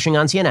Cooper was gushing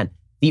on CNN.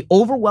 The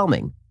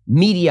overwhelming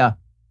media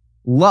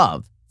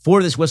love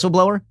for this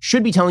whistleblower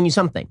should be telling you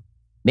something.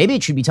 Maybe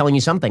it should be telling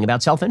you something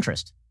about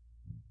self-interest.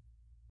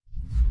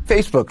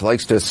 Facebook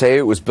likes to say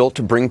it was built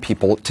to bring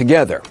people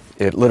together.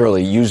 It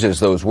literally uses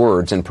those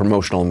words in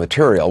promotional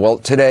material. Well,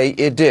 today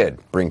it did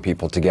bring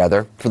people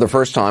together. For the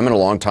first time in a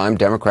long time,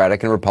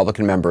 Democratic and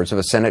Republican members of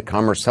a Senate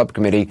Commerce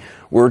Subcommittee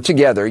were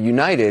together,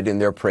 united in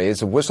their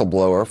praise of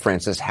whistleblower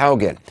Frances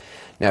Haugen.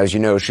 Now, as you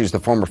know, she's the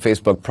former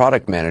Facebook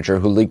product manager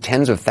who leaked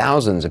tens of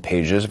thousands of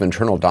pages of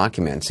internal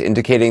documents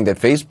indicating that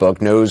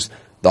Facebook knows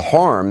the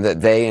harm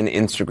that they and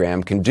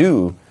Instagram can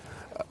do,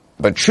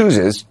 but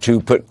chooses to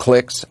put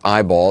clicks,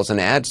 eyeballs, and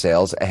ad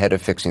sales ahead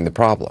of fixing the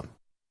problem.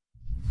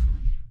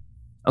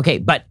 Okay,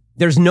 but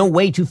there's no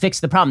way to fix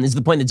the problem. This is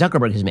the point that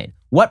Zuckerberg has made.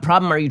 What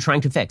problem are you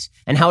trying to fix?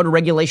 And how would a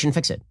regulation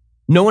fix it?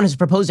 No one has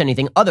proposed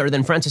anything other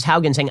than Frances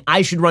Haugen saying,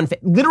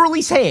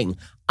 literally saying,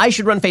 I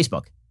should run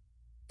Facebook.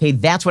 Okay,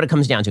 that's what it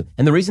comes down to.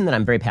 And the reason that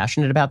I'm very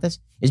passionate about this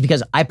is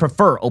because I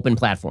prefer open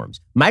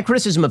platforms. My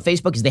criticism of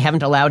Facebook is they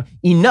haven't allowed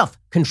enough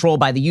control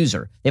by the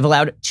user. They've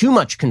allowed too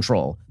much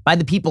control by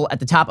the people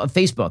at the top of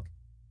Facebook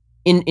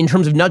in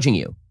terms of nudging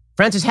you.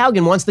 Frances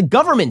Haugen wants the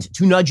government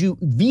to nudge you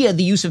via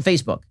the use of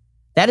Facebook.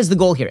 That is the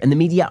goal here. And the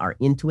media are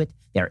into it.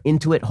 They're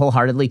into it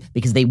wholeheartedly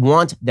because they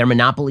want their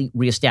monopoly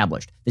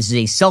reestablished. This is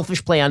a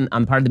selfish play on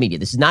the part of the media.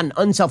 This is not an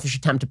unselfish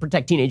attempt to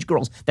protect teenage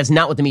girls. That's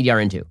not what the media are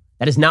into.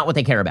 That is not what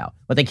they care about.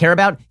 What they care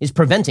about is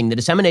preventing the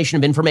dissemination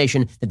of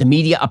information that the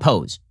media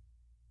oppose.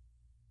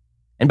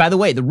 And by the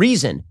way, the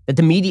reason that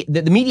the media,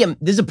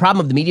 this is a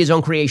problem of the media's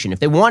own creation. If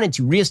they wanted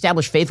to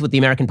reestablish faith with the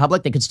American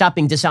public, they could stop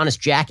being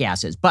dishonest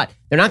jackasses. But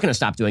they're not going to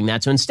stop doing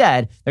that. So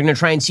instead, they're going to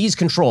try and seize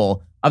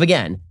control of,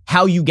 again,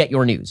 how you get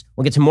your news.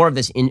 We'll get to more of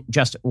this in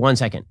just 1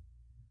 second.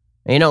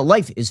 And, you know,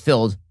 life is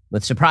filled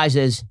with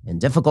surprises and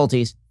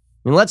difficulties.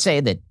 I mean, let's say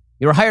that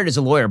you were hired as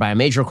a lawyer by a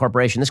major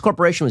corporation. This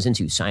corporation was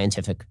into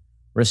scientific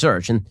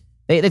research, and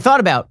they thought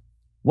about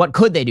what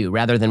could they do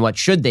rather than what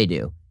should they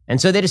do. And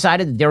so they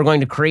decided that they were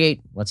going to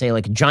create, let's say,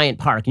 like a giant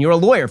park. And you're a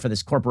lawyer for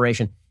this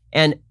corporation.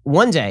 And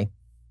one day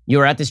you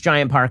were at this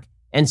giant park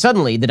and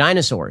suddenly the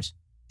dinosaurs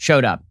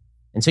showed up.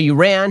 And so you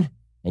ran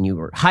and you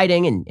were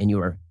hiding and it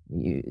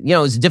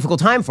was a difficult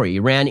time for you.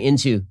 You ran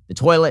into the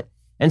toilet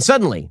and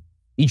suddenly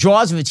the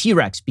jaws of a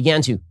T-Rex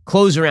began to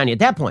close around you. At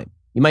that point,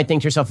 you might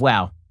think to yourself,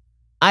 wow,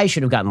 I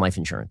should have gotten life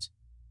insurance.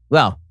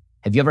 Well,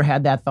 have you ever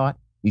had that thought?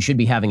 You should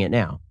be having it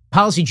now.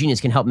 Policy Genius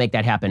can help make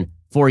that happen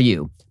for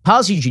you.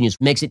 Policy Genius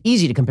makes it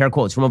easy to compare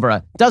quotes from over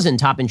a dozen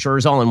top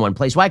insurers all in one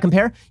place. Why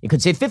compare? You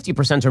could save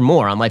 50% or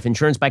more on life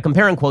insurance by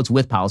comparing quotes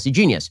with Policy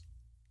Genius.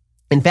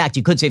 In fact,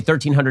 you could save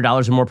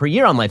 $1,300 or more per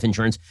year on life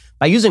insurance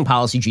by using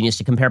Policy Genius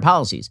to compare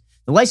policies.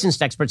 The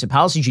licensed experts at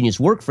Policy Genius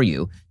work for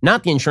you,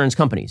 not the insurance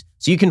companies,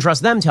 so you can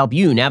trust them to help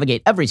you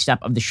navigate every step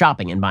of the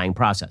shopping and buying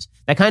process.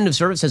 That kind of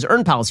service has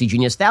earned Policy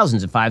Genius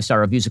thousands of 5-star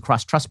reviews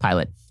across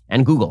Trustpilot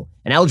and Google.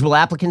 And eligible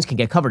applicants can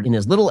get covered in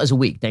as little as a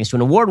week thanks to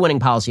an award-winning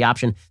policy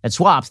option that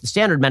swaps the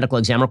standard medical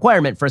exam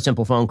requirement for a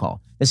simple phone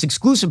call. This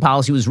exclusive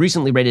policy was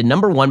recently rated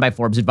 #1 by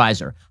Forbes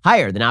Advisor,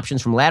 higher than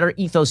options from Ladder,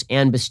 Ethos,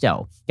 and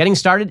Bestow. Getting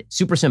started,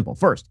 super simple.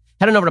 First,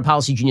 head on over to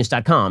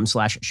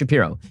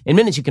policygenius.com/Shapiro. In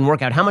minutes, you can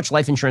work out how much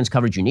life insurance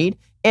coverage you need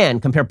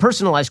and compare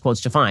personalized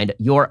quotes to find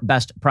your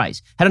best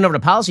price. Head on over to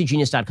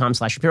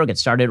policygenius.com/Shapiro. Get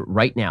started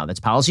right now. That's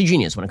Policy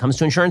Genius. When it comes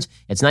to insurance,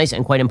 it's nice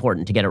and quite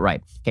important to get it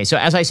right. Okay, so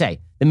as I say,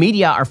 the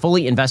media are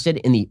fully invested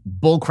in the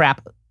bullcrap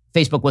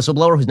Facebook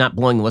whistleblower who's not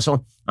blowing the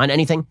whistle on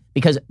anything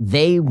because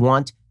they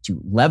want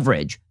to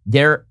leverage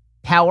their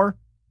power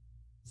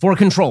for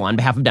control on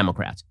behalf of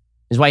Democrats.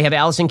 This is why you have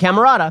Allison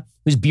Camerata,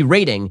 who's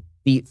berating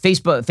the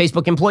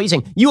Facebook employees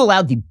saying, you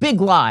allowed the big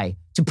lie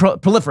to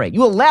proliferate.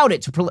 You allowed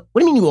it to what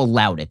do you mean you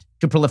allowed it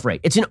to proliferate?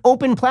 It's an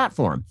open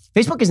platform.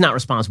 Facebook is not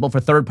responsible for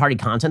third-party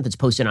content that's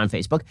posted on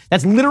Facebook.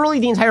 That's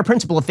literally the entire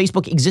principle of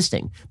Facebook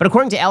existing. But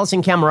according to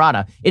Allison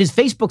Camerata, it is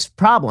Facebook's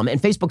problem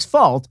and Facebook's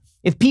fault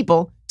if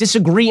people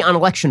disagree on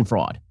election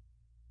fraud.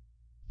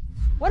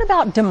 What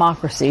about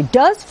democracy?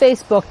 Does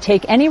Facebook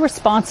take any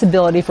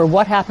responsibility for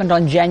what happened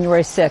on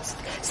January 6th,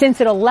 since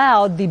it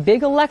allowed the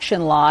big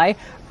election lie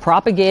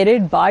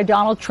propagated by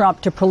Donald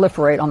Trump to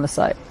proliferate on the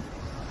site?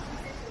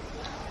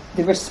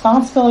 The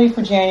responsibility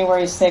for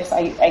January 6th,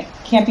 I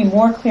can't be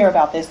more clear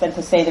about this than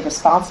to say the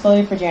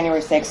responsibility for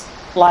January 6th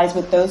lies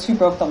with those who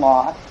broke the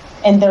law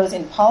and those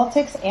in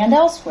politics and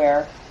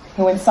elsewhere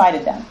who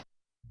incited them.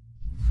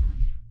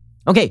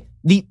 Okay,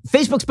 the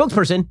Facebook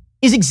spokesperson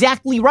is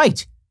exactly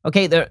right.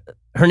 Okay,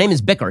 her name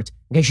is Bickert.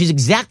 Okay, she's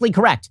exactly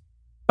correct.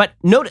 But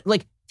note,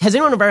 has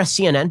anyone ever asked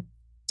CNN,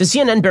 Does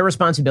CNN bear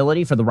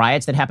responsibility for the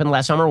riots that happened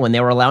last summer when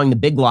they were allowing the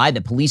big lie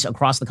that police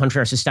across the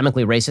country are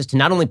systemically racist to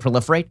not only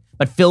proliferate,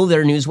 but fill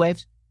their news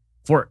waves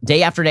for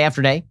day after day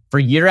after day, for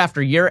year after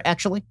year,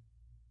 actually?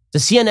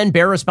 Does CNN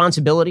bear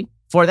responsibility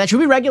for that? Should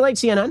we regulate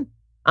CNN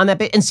on that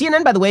bit? And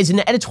CNN, by the way, is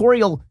an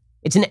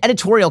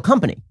editorial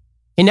company.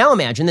 And now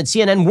imagine that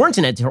CNN weren't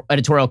an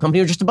editorial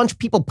company or just a bunch of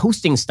people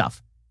posting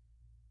stuff.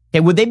 Okay,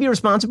 would they be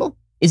responsible?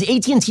 Is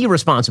AT&T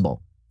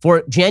responsible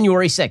for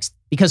January 6th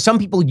because some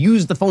people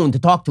use the phone to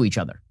talk to each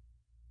other?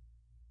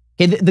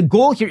 Okay, the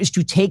goal here is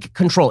to take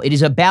control. It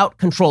is about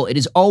control. It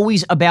is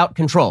always about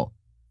control.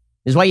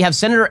 This is why you have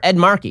Senator Ed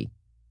Markey,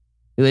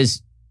 who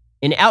is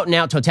an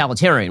out-and-out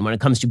totalitarian when it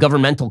comes to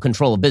governmental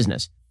control of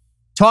business,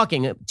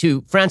 talking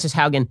to Frances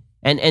Haugen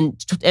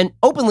and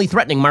openly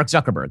threatening Mark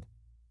Zuckerberg.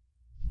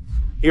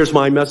 Here's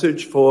my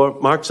message for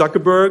Mark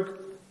Zuckerberg.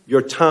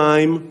 Your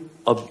time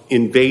of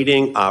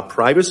invading our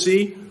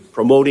privacy,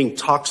 promoting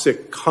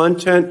toxic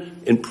content,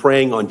 and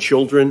preying on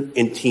children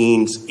and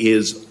teens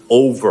is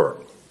over.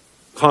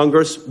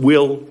 Congress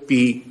will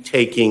be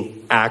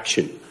taking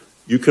action.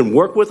 You can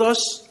work with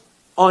us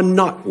or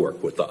not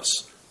work with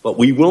us, but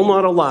we will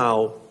not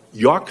allow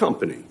your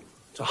company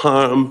to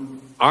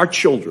harm our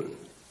children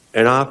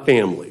and our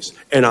families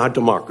and our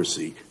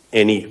democracy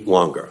any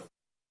longer.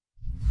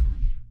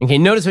 Okay,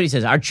 notice what he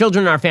says. Our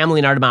children, our family,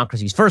 and our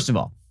democracies. First of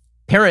all,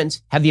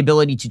 parents have the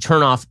ability to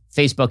turn off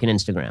Facebook and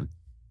Instagram.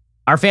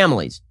 Our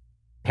families,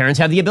 parents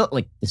have the ability,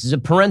 like this is a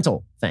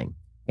parental thing.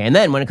 And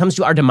then when it comes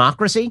to our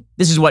democracy,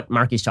 this is what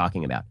Markey's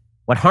talking about.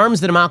 What harms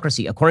the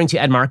democracy, according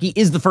to Ed Markey,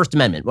 is the First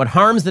Amendment. What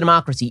harms the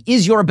democracy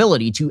is your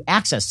ability to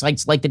access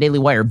sites like the Daily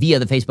Wire via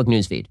the Facebook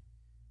newsfeed.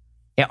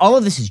 Okay, all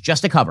of this is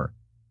just a cover.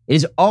 It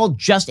is all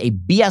just a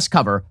BS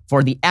cover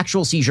for the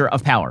actual seizure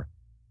of power.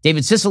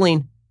 David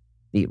Cicilline,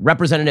 the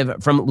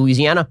representative from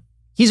Louisiana,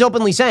 he's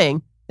openly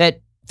saying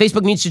that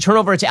Facebook needs to turn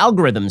over its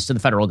algorithms to the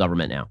federal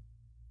government now.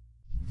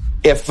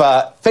 If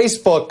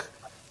Facebook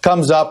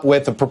comes up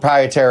with a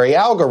proprietary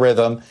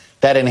algorithm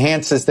that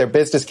enhances their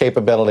business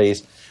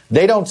capabilities,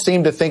 they don't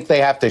seem to think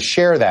they have to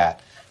share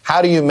that.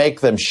 How do you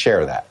make them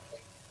share that?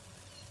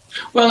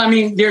 Well, I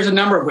mean, there's a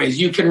number of ways.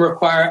 You can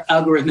require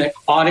algorithmic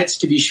audits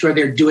to be sure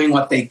they're doing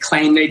what they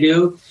claim they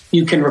do.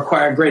 You can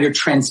require greater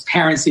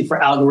transparency for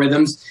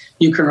algorithms.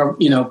 You can,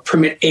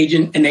 permit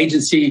an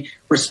agency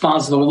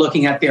responsible for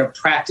looking at their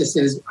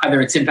practices, either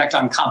its impact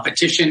on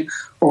competition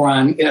or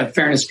on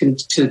fairness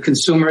to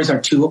consumers, are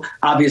two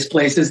obvious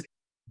places.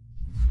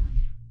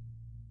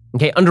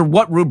 Okay, under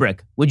what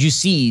rubric would you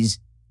seize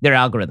their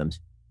algorithms?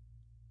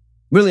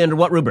 Really, under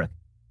what rubric?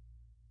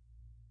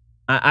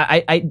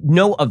 I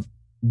know of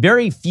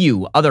very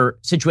few other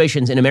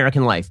situations in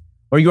American life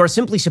where you are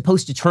simply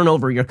supposed to turn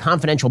over your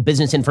confidential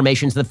business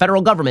information to the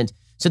federal government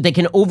so that they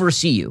can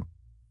oversee you.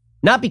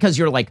 Not because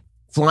you're like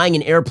flying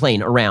an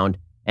airplane around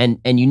and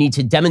you need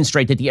to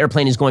demonstrate that the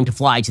airplane is going to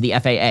fly to the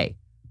FAA,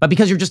 but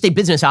because you're just a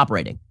business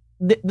operating.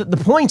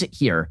 The point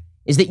here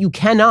is that you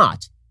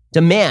cannot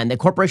demand that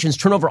corporations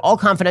turn over all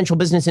confidential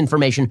business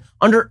information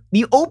under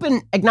the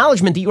open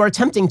acknowledgement that you are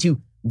attempting to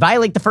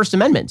violate the First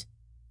Amendment.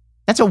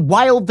 That's a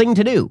wild thing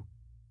to do.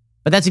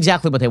 But that's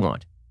exactly what they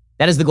want.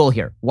 That is the goal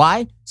here.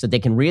 Why? So they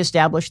can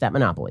reestablish that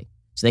monopoly.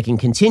 So they can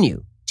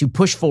continue to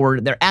push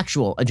forward their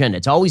actual agenda.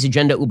 It's always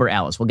agenda uber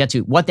alles. We'll get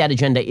to what that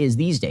agenda is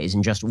these days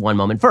in just one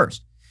moment.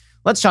 First,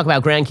 let's talk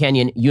about Grand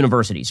Canyon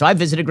University. So I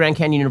visited Grand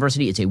Canyon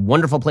University. It's a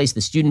wonderful place.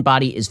 The student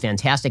body is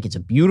fantastic. It's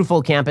a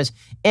beautiful campus.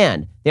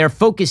 And they're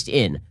focused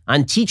in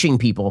on teaching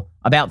people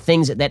about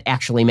things that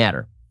actually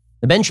matter.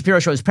 The Ben Shapiro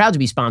Show is proud to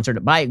be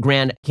sponsored by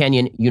Grand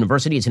Canyon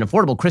University. It's an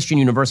affordable Christian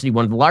university,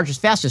 one of the largest,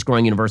 fastest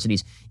growing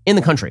universities in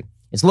the country.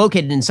 It's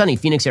located in sunny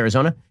Phoenix,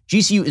 Arizona.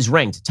 GCU is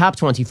ranked top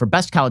 20 for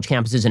best college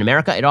campuses in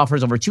America. It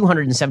offers over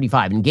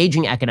 275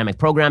 engaging academic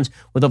programs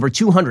with over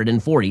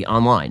 240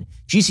 online.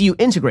 GCU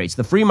integrates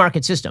the free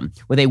market system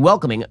with a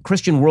welcoming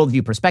Christian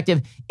worldview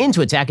perspective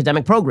into its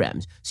academic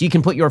programs, so you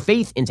can put your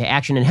faith into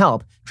action and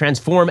help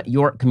transform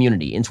your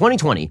community. In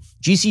 2020,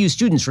 GCU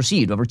students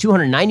received over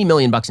 $290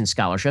 million in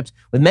scholarships,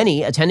 with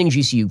many attending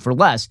GCU for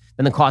less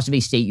than the cost of a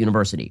state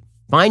university.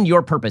 Find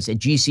your purpose at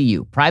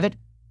GCU. Private,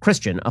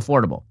 Christian,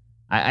 affordable.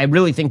 I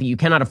really think that you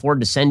cannot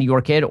afford to send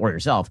your kid or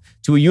yourself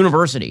to a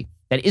university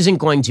that isn't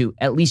going to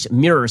at least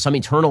mirror some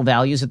eternal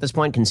values at this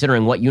point,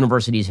 considering what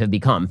universities have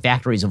become,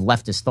 factories of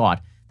leftist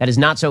thought. That is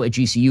not so at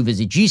GCU.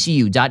 Visit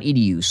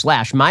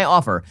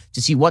gcu.edu/myoffer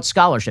to see what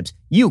scholarships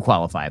you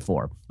qualify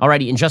for.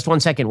 Alrighty, in just 1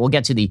 second, we'll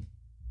get to the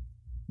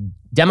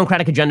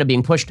Democratic agenda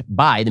being pushed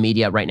by the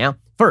media right now.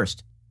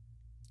 First,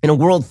 in a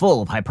world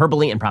full of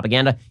hyperbole and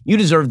propaganda, you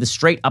deserve the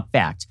straight-up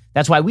facts.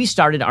 That's why we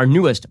started our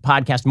newest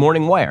podcast,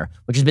 Morning Wire,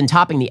 which has been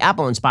topping the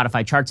Apple and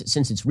Spotify charts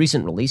since its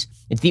recent release.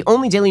 It's the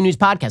only daily news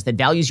podcast that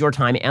values your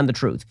time and the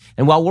truth.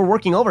 And while we're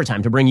working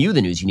overtime to bring you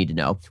the news you need to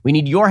know, we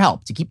need your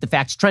help to keep the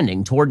facts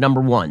trending toward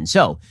number one.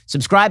 So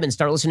subscribe and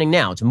start listening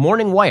now to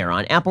Morning Wire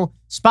on Apple,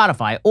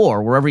 Spotify,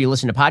 or wherever you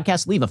listen to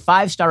podcasts. Leave a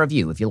 5-star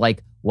review if you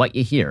like what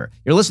you hear.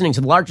 You're listening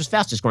to the largest,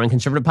 fastest growing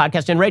conservative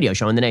podcast and radio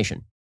show in the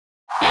nation.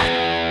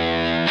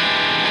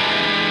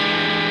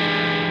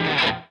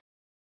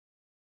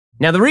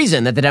 Now, the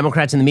reason that the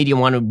Democrats and the media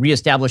want to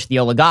reestablish the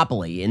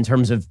oligopoly in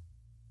terms of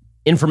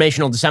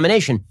informational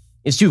dissemination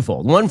is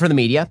twofold. One, for the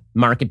media,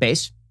 market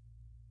base.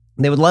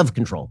 They would love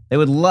control. They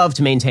would love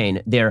to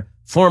maintain their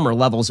former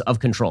levels of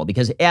control,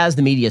 because as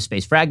the media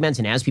space fragments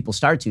and as people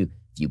start to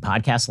view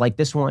podcasts like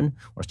this one,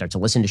 or start to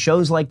listen to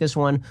shows like this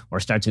one, or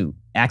start to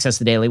access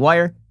the Daily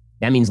Wire,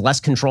 that means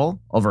less control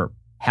over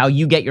how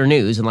you get your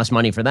news and less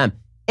money for them.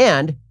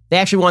 And they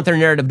actually want their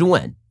narrative to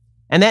win.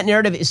 And that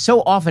narrative is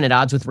so often at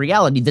odds with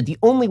reality that the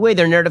only way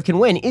their narrative can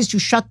win is to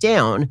shut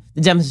down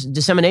the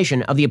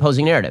dissemination of the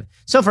opposing narrative.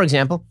 So, for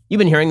example, you've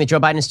been hearing that Joe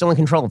Biden is still in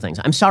control of things.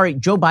 I'm sorry,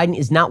 Joe Biden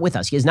is not with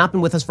us. He has not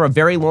been with us for a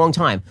very long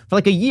time. For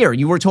like a year,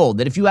 you were told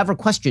that if you ever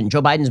questioned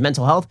Joe Biden's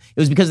mental health, it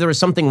was because there was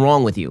something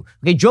wrong with you.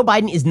 Okay, Joe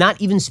Biden is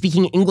not even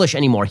speaking English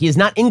anymore. He is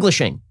not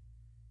Englishing.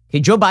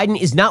 Okay, Joe Biden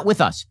is not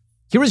with us.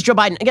 Here is Joe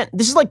Biden. Again,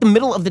 this is like the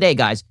middle of the day,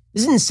 guys.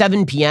 This isn't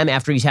 7 p.m.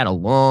 after he's had a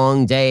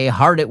long day,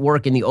 hard at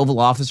work in the Oval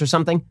Office or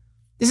something.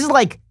 This is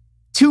like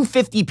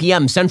 2:50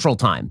 p.m. Central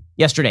Time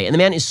yesterday, and the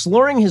man is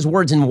slurring his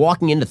words and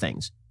walking into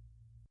things.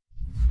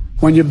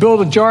 When you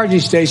build a charging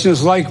station,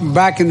 it's like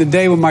back in the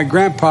day when my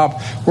grandpa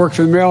worked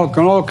for the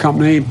American Oil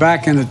Company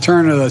back in the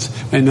turn of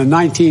in the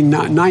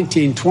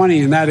 1920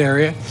 in that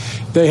area.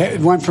 They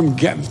went from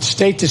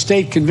state to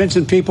state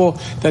convincing people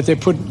that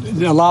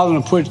allowed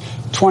them to put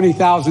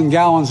 20,000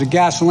 gallons of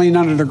gasoline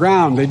under the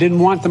ground. They didn't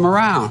want them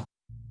around.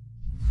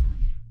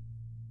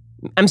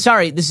 I'm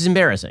sorry, this is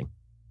embarrassing.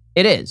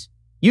 It is.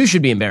 You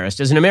should be embarrassed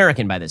as an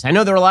American by this. I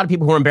know there are a lot of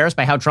people who are embarrassed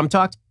by how Trump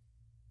talked.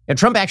 Yeah,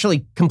 Trump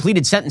actually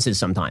completed sentences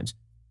sometimes.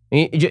 I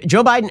mean,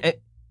 Joe Biden,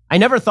 I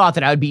never thought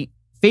that I would be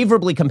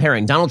favorably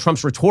comparing Donald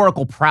Trump's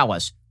rhetorical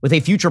prowess with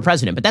a future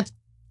president. But that's,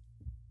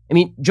 I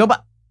mean, Joe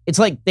Biden, it's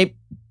like they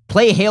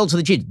play Hail to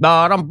the Chiefs.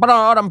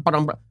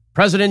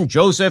 President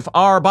Joseph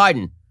R.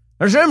 Biden.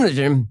 And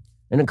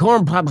the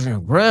corn pops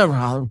and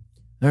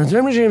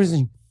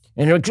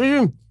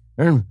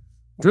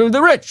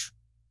the rich.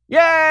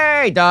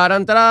 Yay!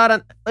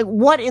 Da-dun-da-dun. Like,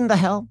 what in the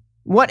hell?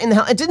 What in the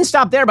hell? It didn't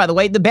stop there, by the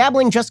way. The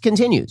babbling just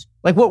continues.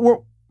 Like,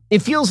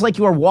 it feels like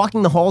you are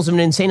walking the halls of an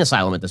insane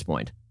asylum at this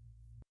point.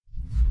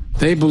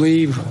 They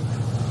believe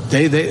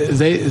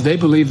they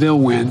believe they'll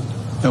win.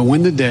 They'll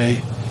win the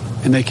day,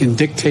 and they can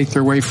dictate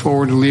their way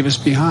forward and leave us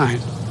behind.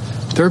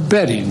 They're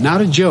betting, not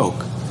a joke.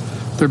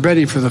 They're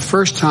betting for the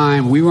first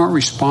time we won't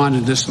respond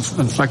to this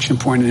inflection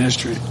point in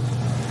history,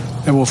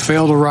 and will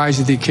fail to rise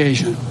to the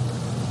occasion.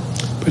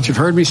 But you've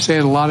heard me say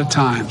it a lot of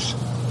times.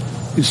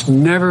 It's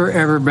never,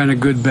 ever been a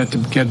good bet to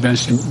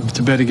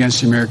bet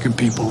against the American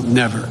people.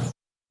 Never.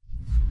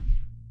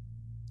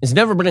 It's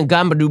never been a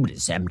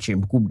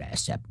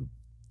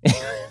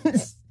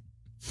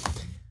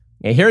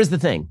Yeah, here's the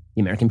thing.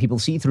 The American people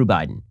see through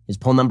Biden. His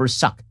poll numbers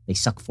suck. They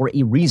suck for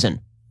a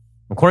reason.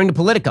 According to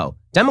Politico,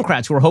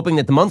 Democrats who were hoping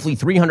that the monthly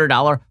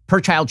 $300 per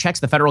child checks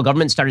the federal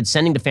government started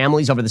sending to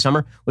families over the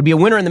summer would be a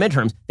winner in the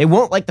midterms. They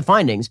won't like the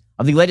findings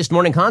of the latest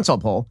Morning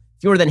Consult poll.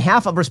 Fewer than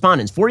half of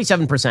respondents,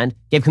 47%,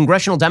 gave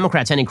congressional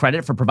Democrats any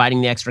credit for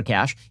providing the extra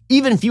cash.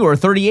 Even fewer,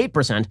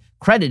 38%,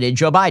 credited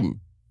Joe Biden.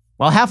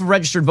 While half of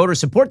registered voters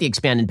support the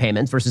expanded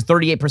payments versus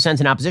 38%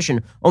 in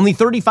opposition, only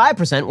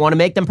 35% want to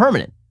make them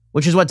permanent,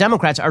 which is what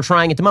Democrats are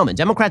trying at the moment.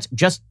 Democrats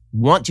just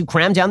want to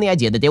cram down the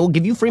idea that they will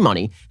give you free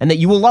money and that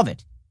you will love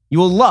it. You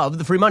will love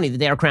the free money that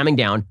they are cramming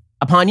down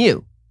upon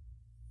you.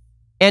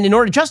 And in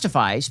order to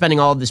justify spending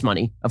all of this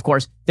money, of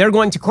course, they're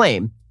going to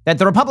claim that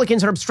the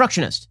Republicans are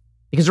obstructionist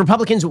because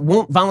Republicans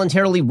won't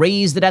voluntarily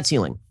raise the debt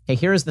ceiling. Okay,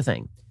 here's the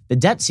thing. The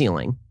debt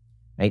ceiling,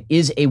 right,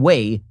 is a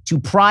way to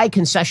pry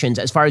concessions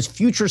as far as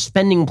future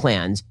spending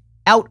plans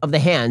out of the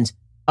hands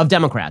of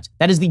Democrats.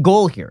 That is the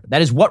goal here.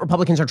 That is what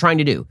Republicans are trying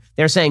to do.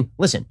 They're saying,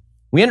 listen,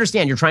 we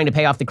understand you're trying to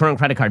pay off the current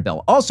credit card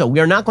bill. Also, we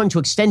are not going to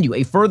extend you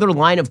a further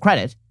line of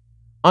credit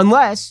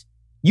unless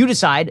you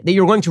decide that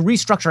you're going to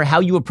restructure how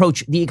you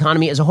approach the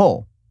economy as a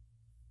whole.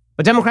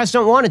 But Democrats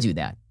don't want to do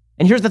that.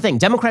 And here's the thing.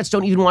 Democrats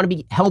don't even want to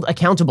be held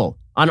accountable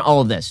on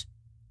all of this.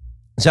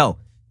 So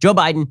Joe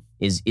Biden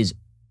is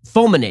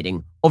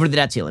fulminating over the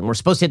debt ceiling. We're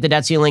supposed to hit the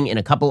debt ceiling in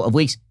a couple of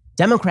weeks.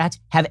 Democrats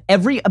have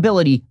every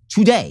ability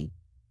today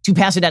to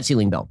pass a debt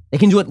ceiling bill. They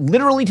can do it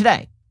literally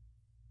today.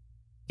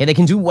 Okay, they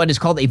can do what is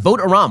called a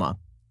vote-a-rama,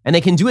 and they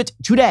can do it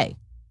today.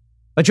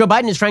 But Joe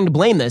Biden is trying to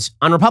blame this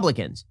on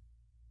Republicans.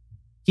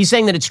 He's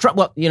saying that it's Trump.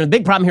 Well, the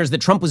big problem here is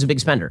that Trump was a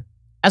big spender.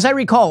 As I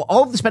recall,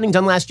 all of the spending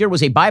done last year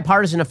was a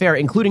bipartisan affair,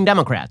 including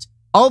Democrats.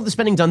 All of the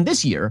spending done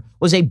this year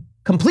was a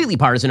completely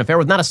partisan affair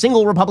with not a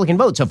single Republican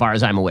vote, so far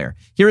as I'm aware.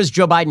 Here is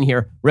Joe Biden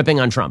here ripping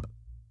on Trump.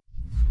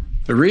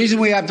 The reason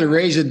we have to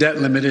raise the debt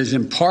limit is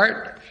in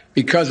part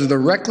because of the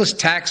reckless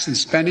tax and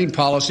spending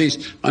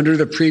policies under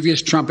the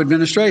previous Trump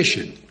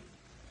administration.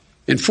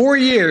 In 4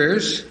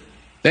 years,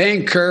 they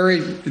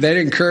incurred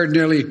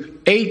nearly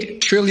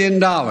 $8 trillion.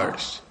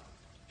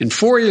 In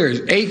 4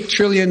 years, $8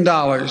 trillion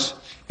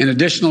in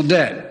additional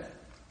debt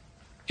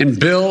in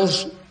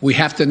bills we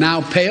have to now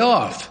pay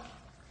off.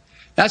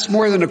 That's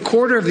more than a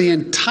quarter of the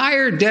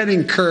entire debt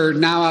incurred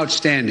now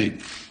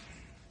outstanding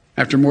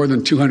after more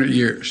than 200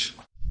 years.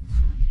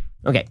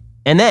 Okay,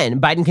 And then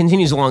Biden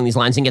continues along these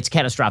lines and gets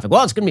catastrophic.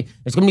 Well, it's going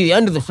to be the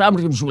end of the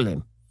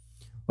establishment.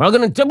 We're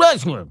going to.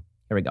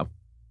 Here we go.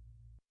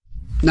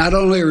 Not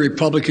only are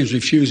Republicans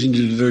refusing to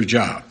do their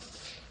job,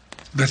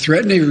 they're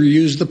threatening to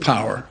use their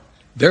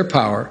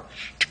power,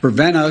 to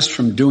prevent us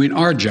from doing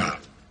our job,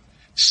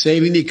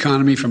 saving the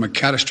economy from a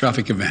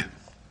catastrophic event.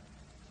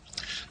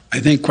 I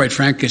think, quite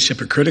frankly, it's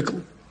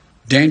hypocritical,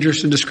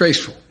 dangerous, and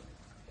disgraceful.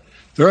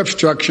 Their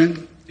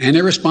obstruction and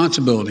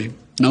irresponsibility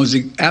knows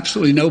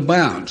absolutely no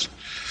bounds,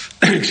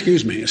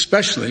 excuse me,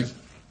 especially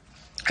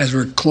as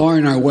we're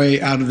clawing our way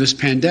out of this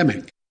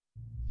pandemic.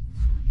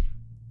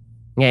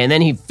 Yeah, and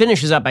then he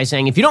finishes up by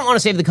saying, if you don't want to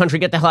save the country,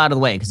 get the hell out of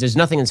the way, because there's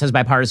nothing that says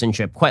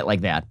bipartisanship quite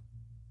like that.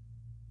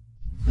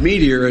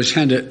 Meteor is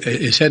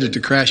headed to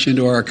crash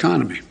into our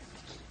economy.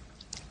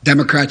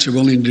 Democrats are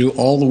willing to do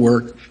all the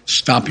work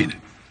stopping it.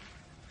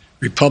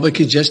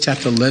 Republicans just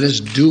have to let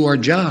us do our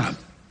job.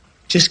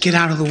 Just get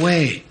out of the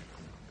way.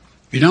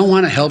 If you don't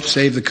want to help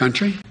save the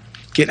country,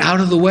 get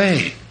out of the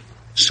way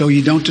so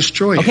you don't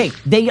destroy it. Okay,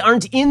 they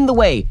aren't in the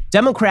way.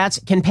 Democrats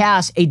can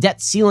pass a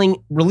debt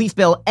ceiling relief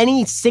bill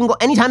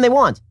anytime they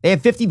want. They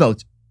have 50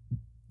 votes.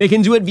 They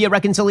can do it via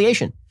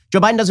reconciliation.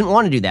 Joe Biden doesn't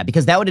want to do that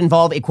because that would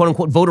involve a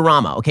quote-unquote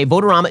vote-a-rama. Okay,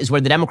 vote-a-rama is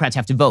where the Democrats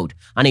have to vote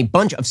on a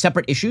bunch of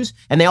separate issues,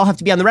 and they all have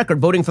to be on the record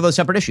voting for those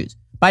separate issues.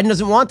 Biden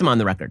doesn't want them on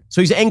the record,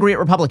 so he's angry at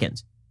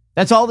Republicans.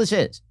 That's all this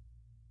is.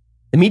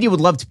 The media would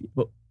love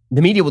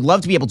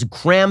to be able to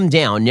cram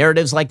down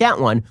narratives like that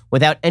one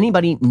without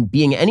anybody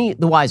being any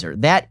the wiser.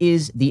 That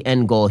is the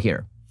end goal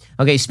here.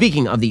 Okay,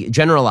 speaking of the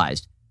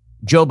generalized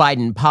Joe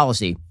Biden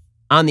policy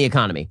on the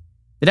economy,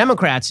 the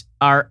Democrats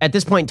are at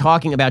this point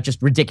talking about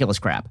just ridiculous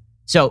crap.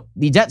 So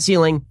the debt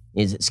ceiling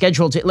is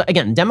scheduled to,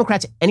 again,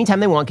 Democrats, anytime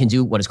they want, can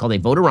do what is called a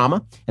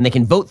vote-a-rama, and they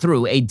can vote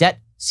through a debt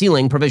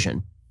ceiling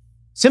provision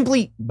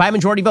simply by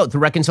majority vote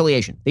through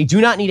reconciliation. They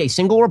do not need a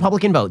single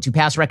Republican vote to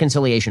pass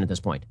reconciliation at this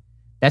point.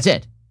 That's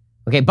it.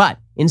 Okay, but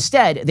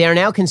instead, they are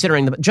now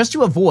considering, just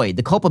to avoid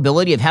the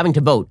culpability of having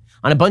to vote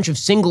on a bunch of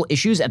single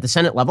issues at the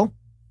Senate level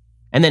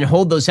and then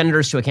hold those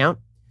senators to account,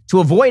 to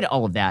avoid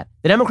all of that,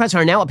 the Democrats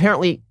are now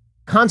apparently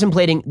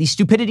contemplating the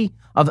stupidity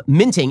of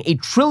minting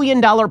 $1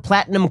 trillion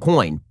platinum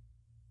coin.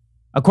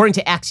 According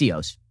to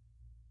Axios,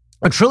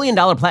 $1 trillion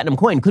platinum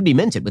coin could be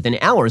minted within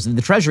hours of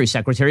the Treasury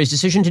Secretary's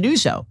decision to do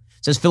so,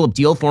 says Philip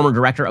Deal, former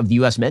director of the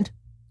U.S. Mint.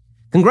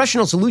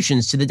 Congressional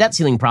solutions to the debt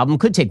ceiling problem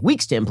could take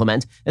weeks to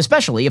implement,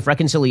 especially if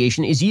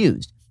reconciliation is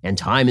used. And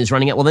time is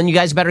running out. Well, then you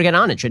guys better get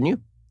on it, shouldn't you?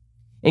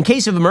 In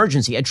case of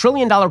emergency, $1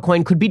 trillion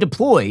coin could be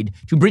deployed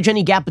to bridge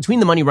any gap between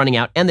the money running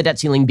out and the debt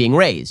ceiling being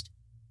raised.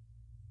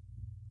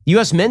 The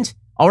U.S. Mint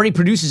already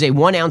produces a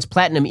 1-ounce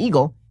platinum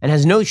eagle and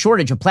has no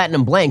shortage of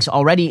platinum blanks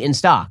already in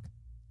stock.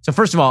 So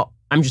first of all,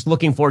 I'm just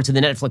looking forward to the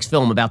Netflix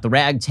film about the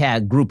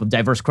ragtag group of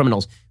diverse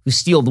criminals who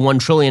steal the $1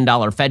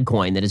 trillion Fed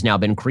coin that has now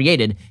been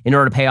created in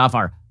order to pay off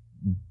our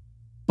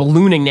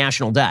ballooning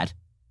national debt.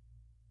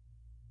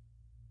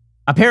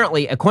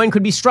 Apparently, a coin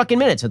could be struck in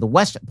minutes at the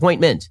West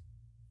Point Mint,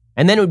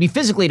 and then it would be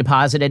physically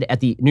deposited at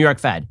the New York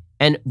Fed.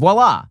 And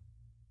voila,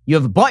 you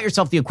have bought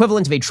yourself the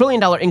equivalent of $1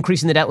 trillion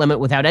increase in the debt limit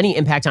without any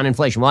impact on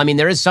inflation. Well, I mean,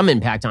 there is some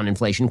impact on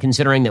inflation,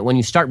 considering that when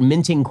you start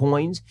minting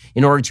coins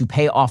in order to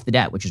pay off the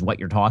debt, which is what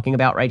you're talking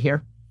about right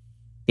here,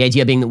 the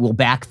idea being that we'll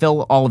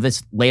backfill all of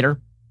this later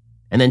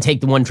and then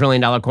take the $1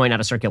 trillion coin out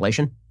of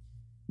circulation.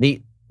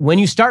 When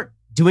you start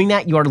doing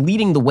that, you are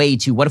leading the way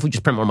to, what if we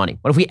just print more money?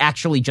 What if we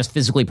actually just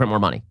physically print more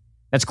money?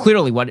 That's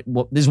clearly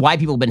this is why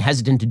people have been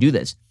hesitant to do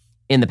this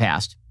in the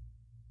past.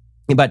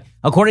 But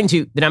according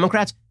to the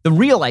Democrats, the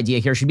real idea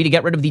here should be to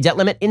get rid of the debt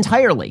limit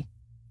entirely.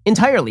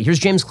 Entirely. Here's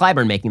James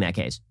Clyburn making that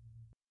case.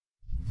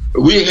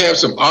 We have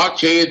some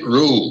archaic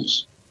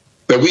rules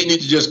that we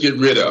need to just get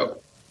rid of.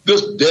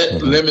 This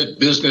debt limit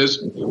business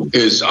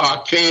is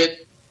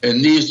archaic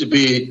and needs to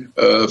be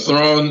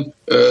thrown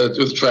to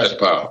the trash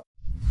pile.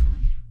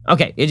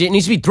 Okay, it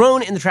needs to be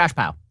thrown in the trash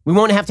pile. We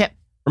won't have to.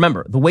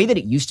 Remember, the way that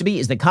it used to be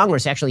is that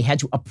Congress actually had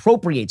to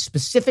appropriate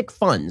specific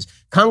funds.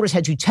 Congress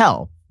had to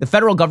tell the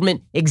federal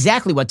government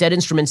exactly what debt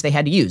instruments they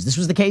had to use. This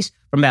was the case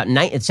from about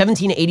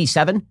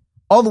 1787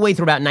 all the way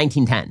through about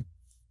 1910.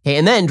 Okay,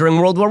 and then during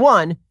World War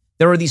I,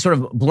 there were these sort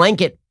of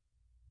blanket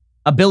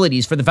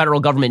abilities for the federal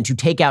government to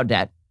take out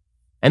debt.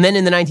 And then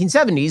in the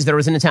 1970s, there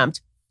was an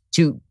attempt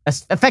to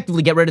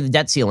effectively get rid of the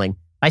debt ceiling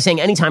by saying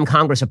anytime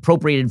Congress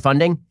appropriated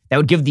funding, that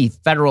would give the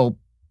federal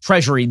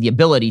Treasury the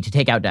ability to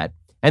take out debt.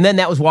 And then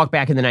that was walked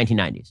back in the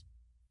 1990s.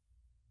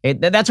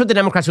 That's what the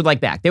Democrats would like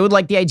back. They would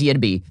like the idea to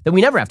be that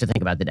we never have to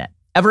think about the debt.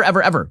 Ever,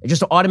 ever, ever. It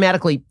just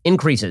automatically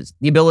increases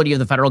the ability of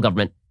the federal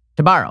government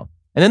to borrow.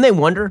 And then they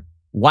wonder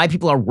why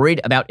people are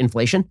worried about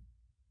inflation.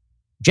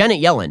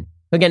 Janet Yellen,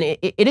 again,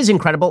 it is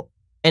incredible,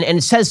 and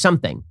it says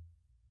something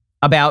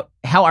about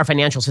how our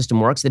financial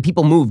system works, that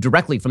people move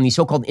directly from the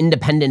so-called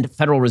independent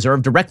Federal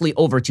Reserve directly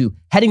over to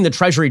heading the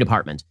Treasury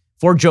Department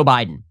for Joe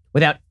Biden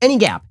without any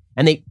gap,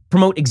 and they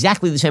promote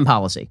exactly the same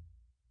policy.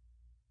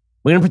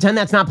 We're going to pretend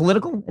that's not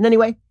political in any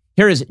way?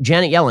 Here is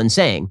Janet Yellen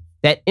saying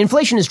that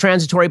inflation is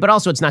transitory, but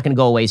also it's not going to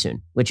go away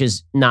soon, which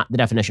is not the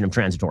definition of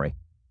transitory.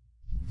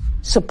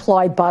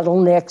 supply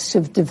bottlenecks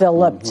have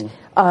developed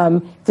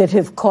that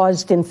have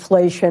caused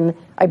inflation.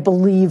 I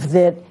believe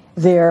that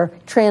they're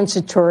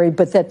transitory,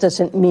 but that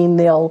doesn't mean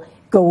they'll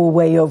go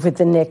away over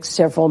the next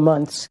several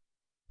months.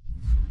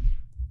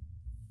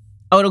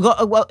 Oh, it'll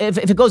go, well, if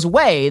it goes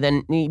away,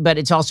 then, but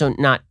it's also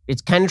not,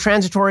 it's kind of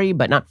transitory,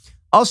 but not.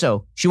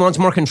 Also, she wants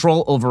more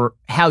control over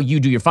how you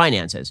do your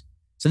finances.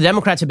 So the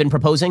Democrats have been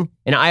proposing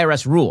an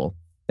IRS rule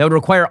that would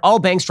require all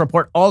banks to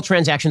report all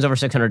transactions over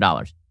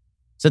 $600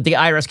 so that the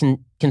IRS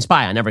can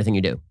spy on everything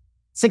you do.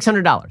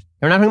 $600.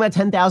 We're not talking about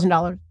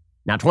 $10,000,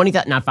 not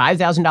 $20,000, not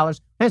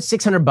 $5,000. That's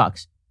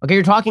 $600. Okay,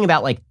 you're talking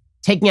about like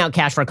taking out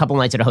cash for a couple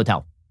nights at a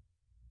hotel.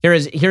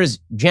 Here's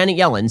Janet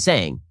Yellen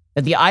saying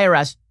that the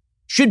IRS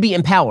should be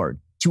empowered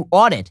to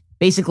audit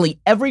basically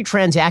every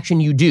transaction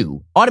you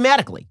do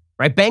automatically,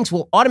 right? Banks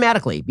will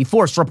automatically be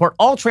forced to report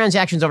all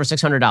transactions over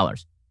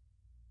 $600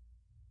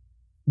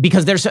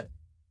 because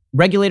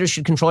regulators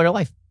should control your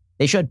life.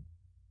 They should.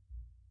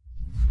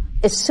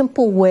 A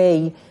simple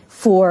way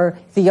for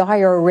the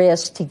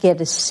IRS to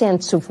get a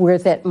sense of where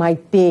that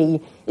might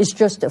be is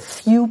just a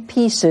few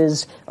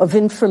pieces of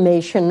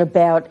information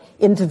about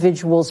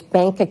individuals'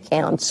 bank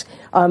accounts.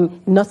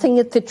 Nothing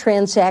at the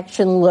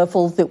transaction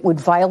level that would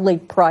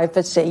violate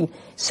privacy,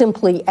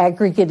 simply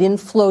aggregate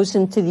inflows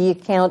into the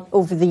account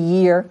over the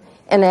year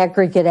and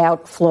aggregate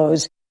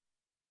outflows.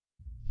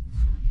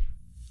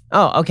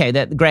 Oh, okay.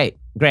 Great.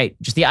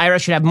 Just the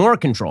IRS should have more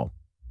control.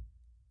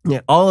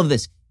 Yeah, all of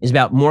this is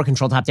about more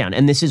control top down.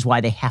 And this is why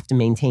they have to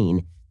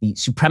maintain the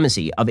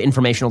supremacy of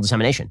informational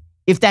dissemination.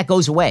 If that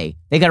goes away,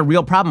 they got a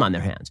real problem on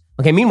their hands.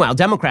 Okay, meanwhile,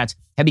 Democrats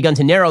have begun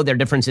to narrow their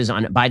differences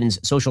on Biden's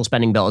social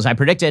spending bill. As I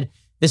predicted,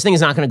 this thing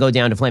is not going to go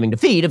down to flaming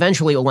defeat.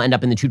 Eventually, it will end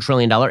up in the $2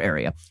 trillion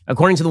area.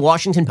 According to the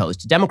Washington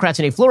Post, Democrats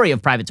in a flurry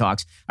of private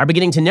talks are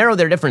beginning to narrow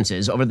their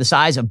differences over the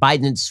size of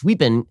Biden's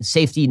sweeping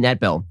safety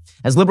net bill.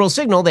 As liberals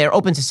signal, they are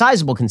open to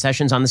sizable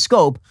concessions on the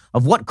scope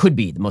of what could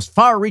be the most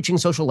far-reaching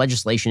social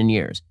legislation in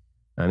years.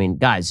 I mean,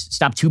 guys,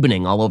 stop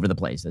tubining all over the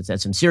place.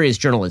 That's some serious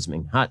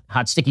journalism,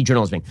 hot, sticky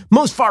journalism.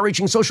 Most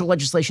far-reaching social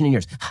legislation in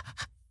years.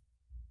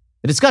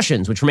 The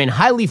discussions, which remain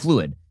highly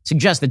fluid,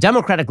 suggest that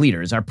Democratic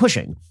leaders are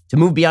pushing to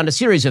move beyond a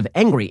series of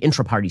angry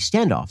intra-party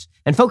standoffs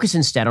and focus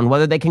instead on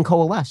whether they can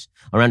coalesce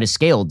around a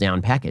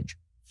scaled-down package.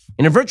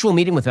 In a virtual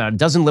meeting with about a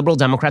dozen liberal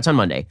Democrats on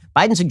Monday,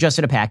 Biden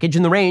suggested a package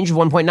in the range of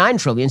 $1.9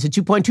 trillion to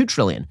 $2.2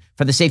 trillion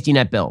for the safety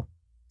net bill,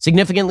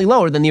 significantly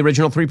lower than the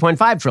original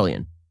 $3.5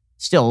 trillion.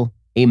 Still,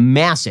 a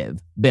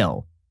massive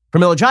bill.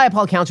 Pramila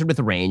Jayapal countered with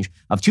a range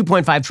of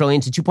 $2.5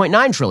 trillion to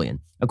 $2.9 trillion,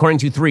 according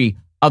to three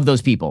of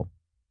those people.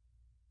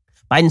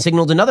 Biden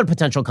signaled another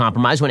potential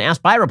compromise when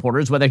asked by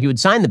reporters whether he would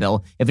sign the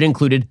bill if it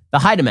included the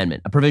Hyde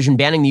Amendment, a provision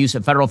banning the use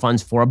of federal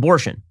funds for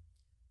abortion.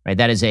 Right,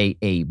 that is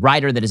a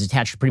rider that is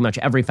attached to pretty much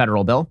every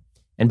federal bill.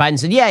 And Biden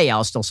said, yeah,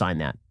 I'll still sign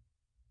that,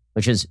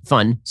 which is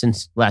fun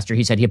since last year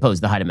he said he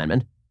opposed the Hyde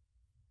Amendment.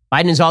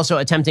 Biden is also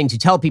attempting to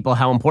tell people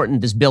how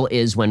important this bill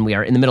is when we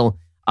are in the middle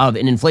of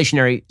an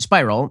inflationary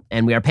spiral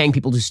and we are paying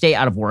people to stay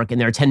out of work and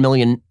there are 10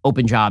 million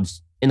open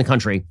jobs in the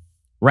country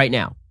right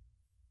now.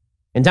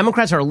 And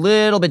Democrats are a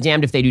little bit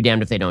damned if they do,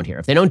 damned if they don't here.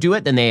 If they don't do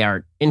it, then they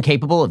are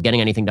incapable of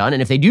getting anything done.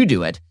 And if they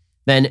do it,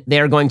 then they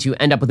are going to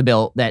end up with a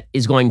bill that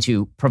is going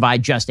to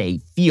provide just a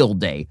field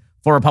day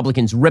for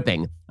Republicans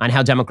ripping on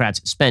how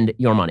Democrats spend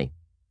your money.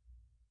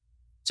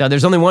 So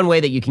there's only one way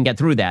that you can get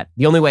through that.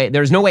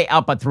 There's no way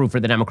out but through for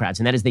the Democrats,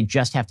 and that is they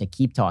just have to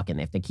keep talking.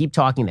 They have to keep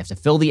talking. They have to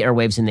fill the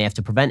airwaves, and they have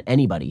to prevent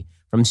anybody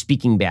from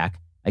speaking back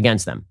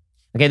against them.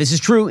 Okay, this is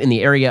true in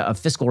the area of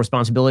fiscal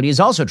responsibility. Is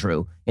also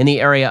true in the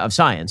area of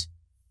science.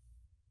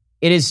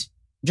 It is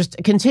just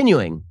a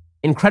continuing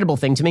incredible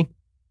thing to me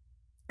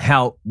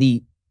how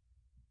the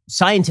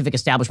scientific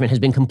establishment has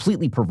been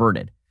completely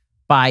perverted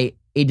by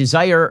a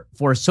desire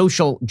for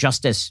social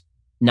justice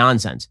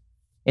nonsense.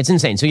 It's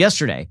insane. So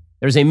yesterday,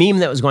 there was a meme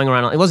that was going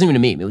around. It wasn't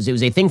even a meme. It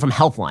was a thing from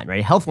Healthline,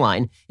 right?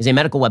 Healthline is a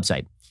medical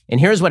website. And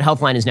here's what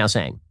Healthline is now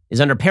saying, is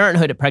under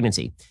parenthood at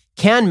pregnancy.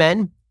 Can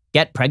men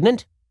get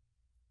pregnant?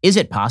 Is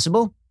it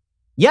possible?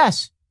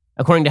 Yes,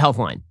 according to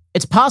Healthline.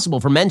 It's possible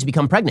for men to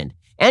become pregnant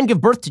and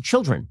give birth to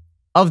children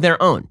of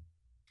their own.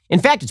 In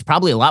fact, it's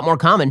probably a lot more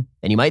common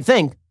than you might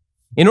think.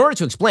 In order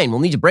to explain, we'll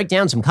need to break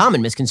down some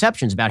common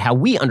misconceptions about how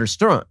we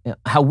understand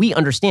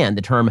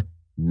the term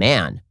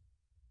man.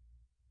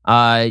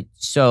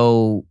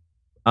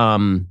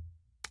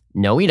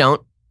 No, we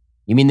don't.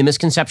 You mean the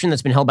misconception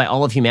that's been held by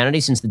all of humanity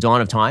since the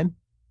dawn of time?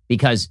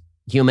 Because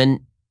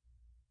human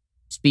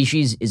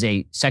species is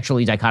a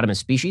sexually dichotomous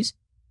species?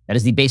 That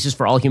is the basis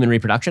for all human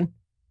reproduction?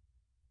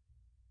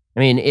 I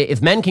mean, if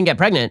men can get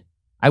pregnant,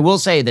 I will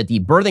say that the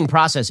birthing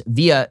process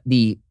via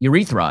the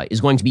urethra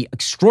is going to be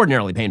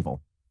extraordinarily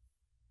painful.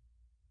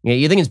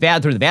 You think it's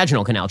bad through the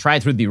vaginal canal, try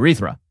it through the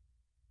urethra.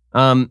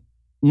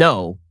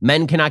 No,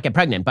 men cannot get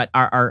pregnant, but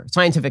our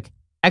scientific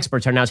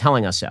experts are now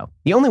telling us so.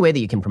 The only way that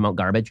you can promote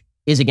garbage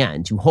is,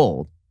 again, to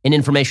hold an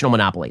informational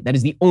monopoly. That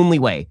is the only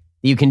way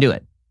that you can do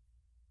it.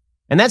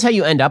 And that's how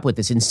you end up with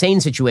this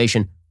insane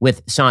situation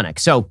with Sonic.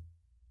 So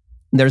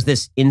there's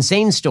this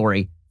insane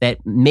story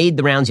that made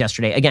the rounds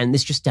yesterday. Again,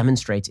 this just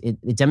demonstrates,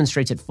 it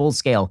demonstrates at full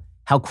scale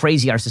how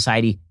crazy our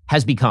society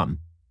has become.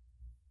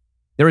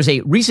 There is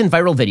a recent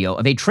viral video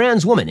of a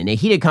trans woman in a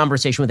heated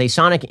conversation with a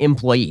Sonic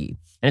employee,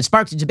 and it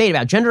sparked a debate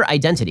about gender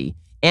identity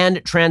and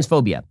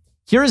transphobia.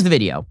 Here is the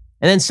video.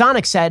 And then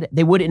Sonic said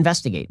they would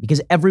investigate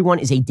because everyone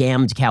is a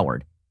damned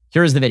coward.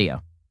 Here is the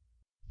video.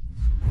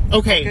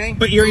 Okay,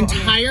 but your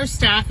entire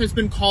staff has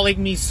been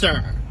calling me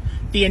sir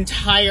the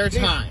entire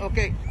time.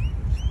 Okay.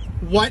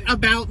 What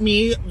about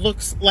me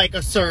looks like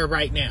a sir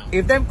right now?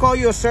 If them call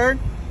you a sir,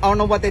 I don't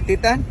know what they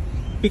did then.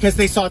 Because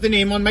they saw the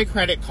name on my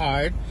credit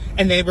card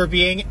and they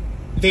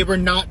were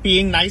not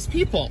being nice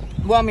people.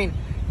 Well, I mean,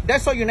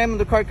 that's all your name on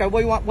the credit card.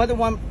 What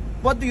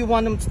do you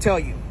want them to tell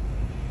you?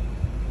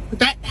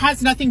 That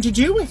has nothing to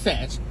do with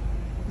it.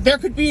 There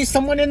could be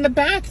someone in the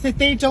back that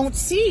they don't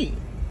see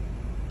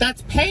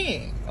that's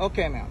paying.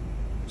 Okay, ma'am.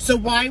 So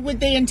why would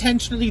they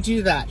intentionally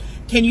do that?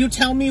 Can you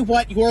tell me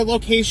what your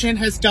location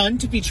has done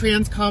to be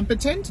trans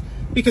competent?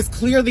 Because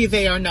clearly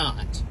they are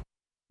not.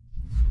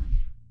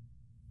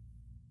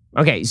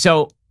 Okay,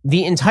 so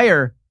the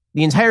entire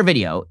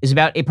video is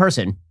about a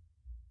person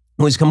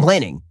who is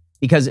complaining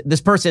because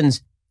this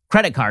person's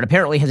credit card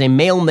apparently has a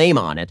male name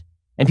on it,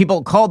 and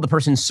people called the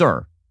person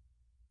sir.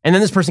 And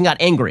then this person got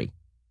angry.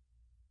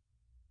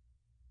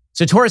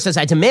 So Torres says,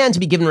 I demand to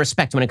be given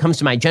respect when it comes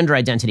to my gender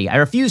identity. I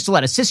refuse to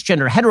let a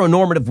cisgender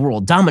heteronormative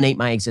world dominate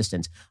my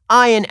existence.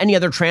 I and any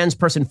other trans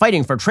person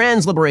fighting for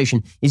trans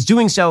liberation is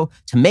doing so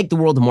to make the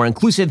world a more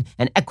inclusive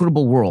and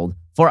equitable world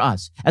for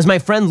us. As my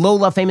friend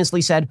Lola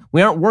famously said,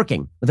 we aren't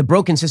working with a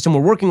broken system.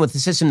 We're working with a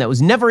system that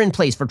was never in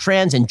place for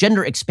trans and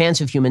gender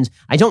expansive humans.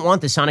 I don't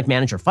want the Sonic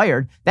manager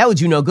fired. That would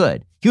do no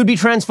good. He would be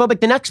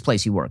transphobic the next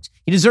place he works.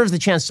 He deserves the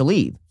chance to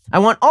leave. I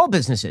want all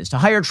businesses to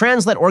hire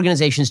trans-led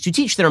organizations to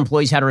teach their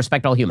employees how to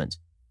respect all humans.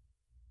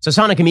 So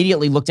Sonic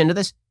immediately looked into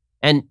this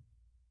and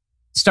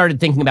started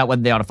thinking about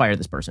whether they ought to fire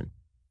this person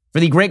for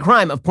the great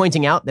crime of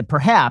pointing out that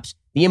perhaps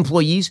the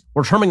employees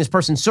were terming this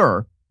person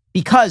sir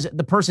because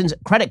the person's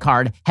credit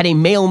card had a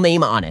male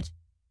name on it.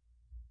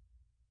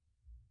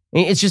 I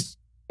mean,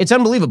 it's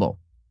unbelievable.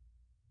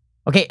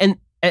 Okay, and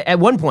at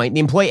one point, the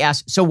employee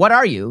asks, so what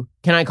are you?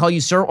 Can I call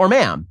you sir or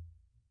ma'am?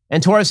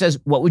 And Torres says,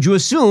 what would you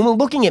assume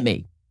looking at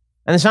me?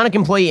 And the Sonic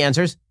employee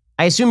answers,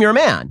 I assume you're a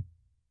man.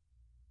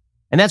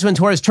 And that's when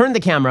Torres turned the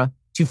camera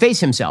to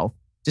face himself,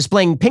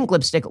 displaying pink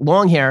lipstick,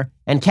 long hair,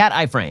 and cat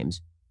eye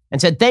frames,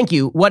 and said, thank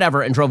you,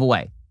 whatever, and drove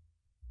away.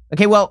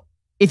 Okay, well,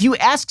 if you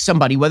ask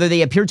somebody whether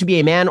they appear to be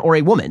a man or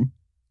a woman,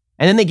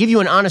 and then they give you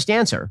an honest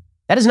answer,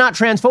 that is not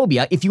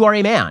transphobia if you are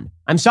a man.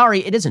 I'm sorry,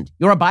 it isn't.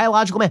 You're a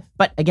biological man.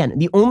 But again,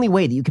 the only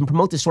way that you can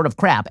promote this sort of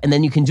crap, and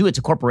then you can do it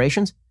to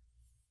corporations,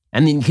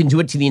 and then you can do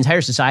it to the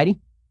entire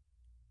society,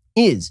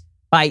 is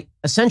by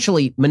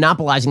essentially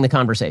monopolizing the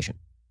conversation.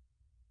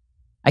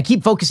 I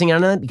keep focusing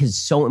on that because it's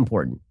so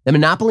important. The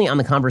monopoly on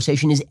the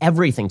conversation is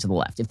everything to the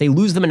left. If they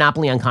lose the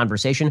monopoly on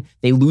conversation,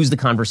 they lose the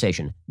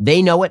conversation.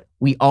 They know it.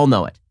 We all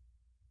know it.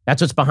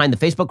 That's what's behind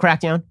the Facebook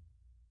crackdown.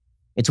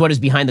 It's what is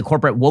behind the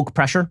corporate woke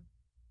pressure.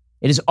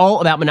 It is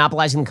all about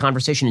monopolizing the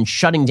conversation and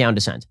shutting down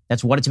dissent.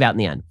 That's what it's about in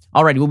the end.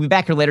 All right, we'll be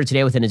back here later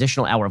today with an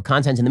additional hour of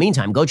content. In the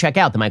meantime, go check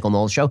out The Michael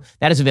Knowles Show.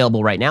 That is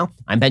available right now.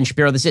 I'm Ben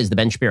Shapiro. This is The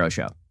Ben Shapiro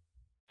Show.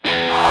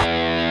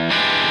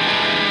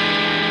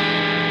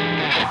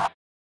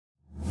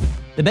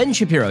 The Ben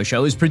Shapiro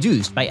Show is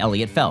produced by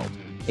Elliot Feld.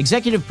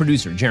 Executive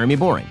producer, Jeremy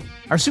Boring.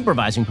 Our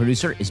supervising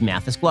producer is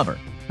Mathis Glover.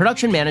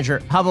 Production manager,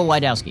 Pavel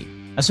Wydowski.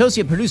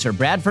 Associate producer,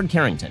 Bradford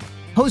Carrington.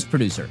 Host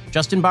producer,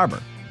 Justin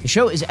Barber. The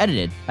show is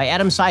edited by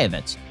Adam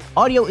Sayevitz.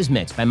 Audio is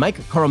mixed by Mike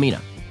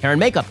Coromina. Hair and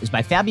makeup is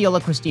by Fabiola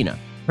Cristina.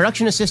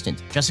 Production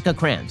assistant, Jessica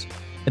Kranz.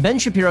 The Ben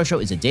Shapiro Show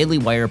is a Daily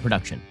Wire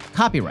production.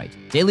 Copyright,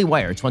 Daily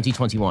Wire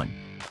 2021.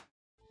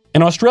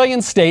 An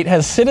Australian state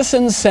has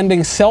citizens sending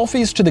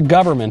selfies to the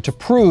government to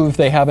prove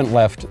they haven't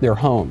left their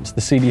homes.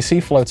 The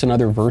CDC floats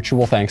another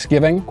virtual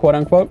Thanksgiving, quote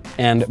unquote,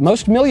 and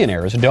most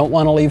millionaires don't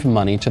want to leave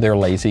money to their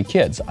lazy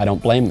kids. I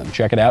don't blame them.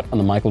 Check it out on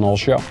The Michael Knowles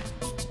Show.